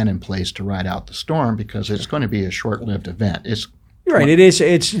a plan in place to ride out the storm because it's going to be a short-lived event. Right. It is.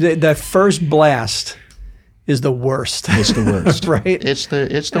 It's the first blast is the worst. It's the worst. Right. It's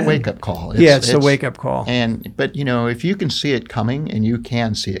the wake up call. It's the wake up call. But if you can see it coming, and you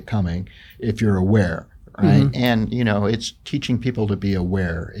can see it coming, if you're aware, right? And it's teaching people to be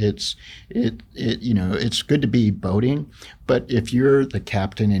aware. It's good to be boating, but if you're the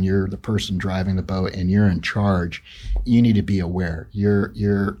captain and you're the person driving the boat and you're in charge, you need to be aware.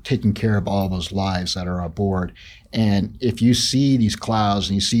 You're taking care of all those lives that are aboard. And if you see these clouds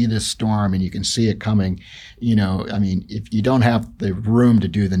and you see this storm and you can see it coming, if you don't have the room to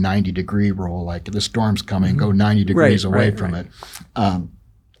do the 90-degree roll, like the storm's coming, go 90 degrees away from it.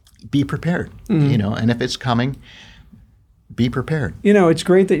 Be prepared, and if it's coming, be prepared. It's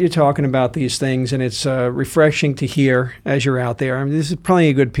great that you're talking about these things, and it's refreshing to hear as you're out there. I mean, there's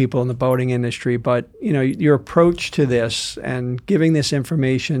plenty of good people in the boating industry, but your approach to this and giving this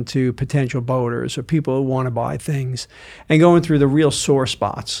information to potential boaters or people who want to buy things, and going through the real sore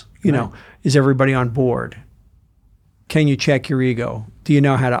spots. Is everybody on board? Can you check your ego? Do you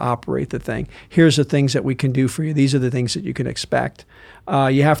know how to operate the thing? Here's the things that we can do for you. These are the things that you can expect.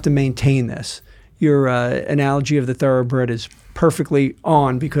 You have to maintain this. Your analogy of the thoroughbred is perfectly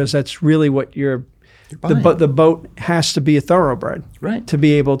on because that's really what the boat has to be a thoroughbred, right, to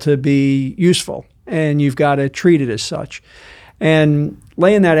be able to be useful, and you've got to treat it as such. And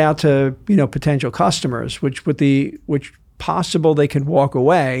laying that out to potential customers, which possible they can walk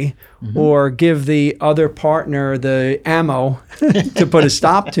away or give the other partner the ammo to put a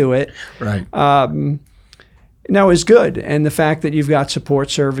stop to it. Right. Is good. And the fact that you've got support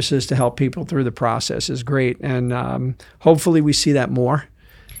services to help people through the process is great. And hopefully we see that more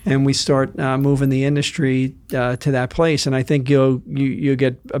and we start moving the industry to that place. And I think you'll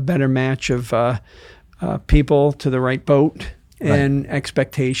get a better match of people to the right boat and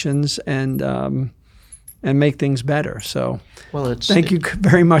expectations and make things better. So thank you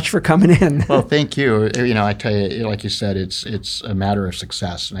very much for coming in. Well, thank you. I tell you, like you said, it's a matter of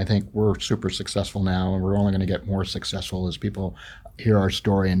success. And I think we're super successful now, and we're only going to get more successful as people hear our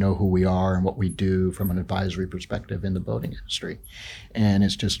story and know who we are and what we do from an advisory perspective in the boating industry. And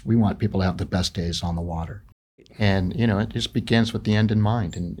it's just, we want people to have the best days on the water. And, it just begins with the end in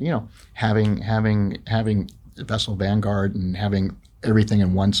mind. And, having Vessel Vanguard and having everything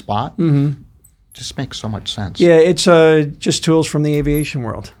in one spot, just makes so much sense. Yeah, it's just tools from the aviation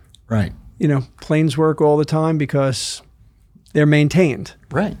world. Right. Planes work all the time because they're maintained.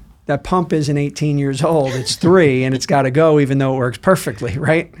 Right. that pump isn't 18 years old. It's 3 and it's got to go even though it works perfectly,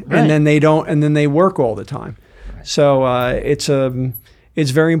 right? And then they don't, and then they work all the time. So it's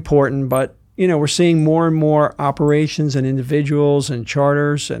very important, but we're seeing more and more operations and individuals and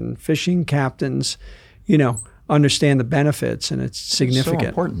charters and fishing captains, understand the benefits, and it's significant. It's so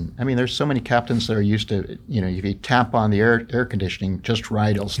important. I mean, there's so many captains that are used to, if you tap on the air conditioning just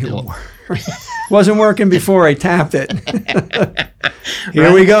right, it'll still. Wasn't working before I tapped it.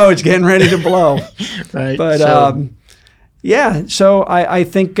 Here we go. It's getting ready to blow. Right. But so I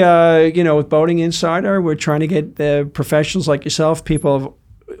think, with Boating Insider, we're trying to get the professionals like yourself, people of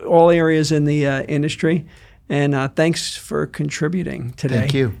all areas in the industry. And thanks for contributing today.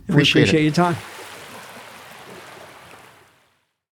 Thank you. We appreciate your time.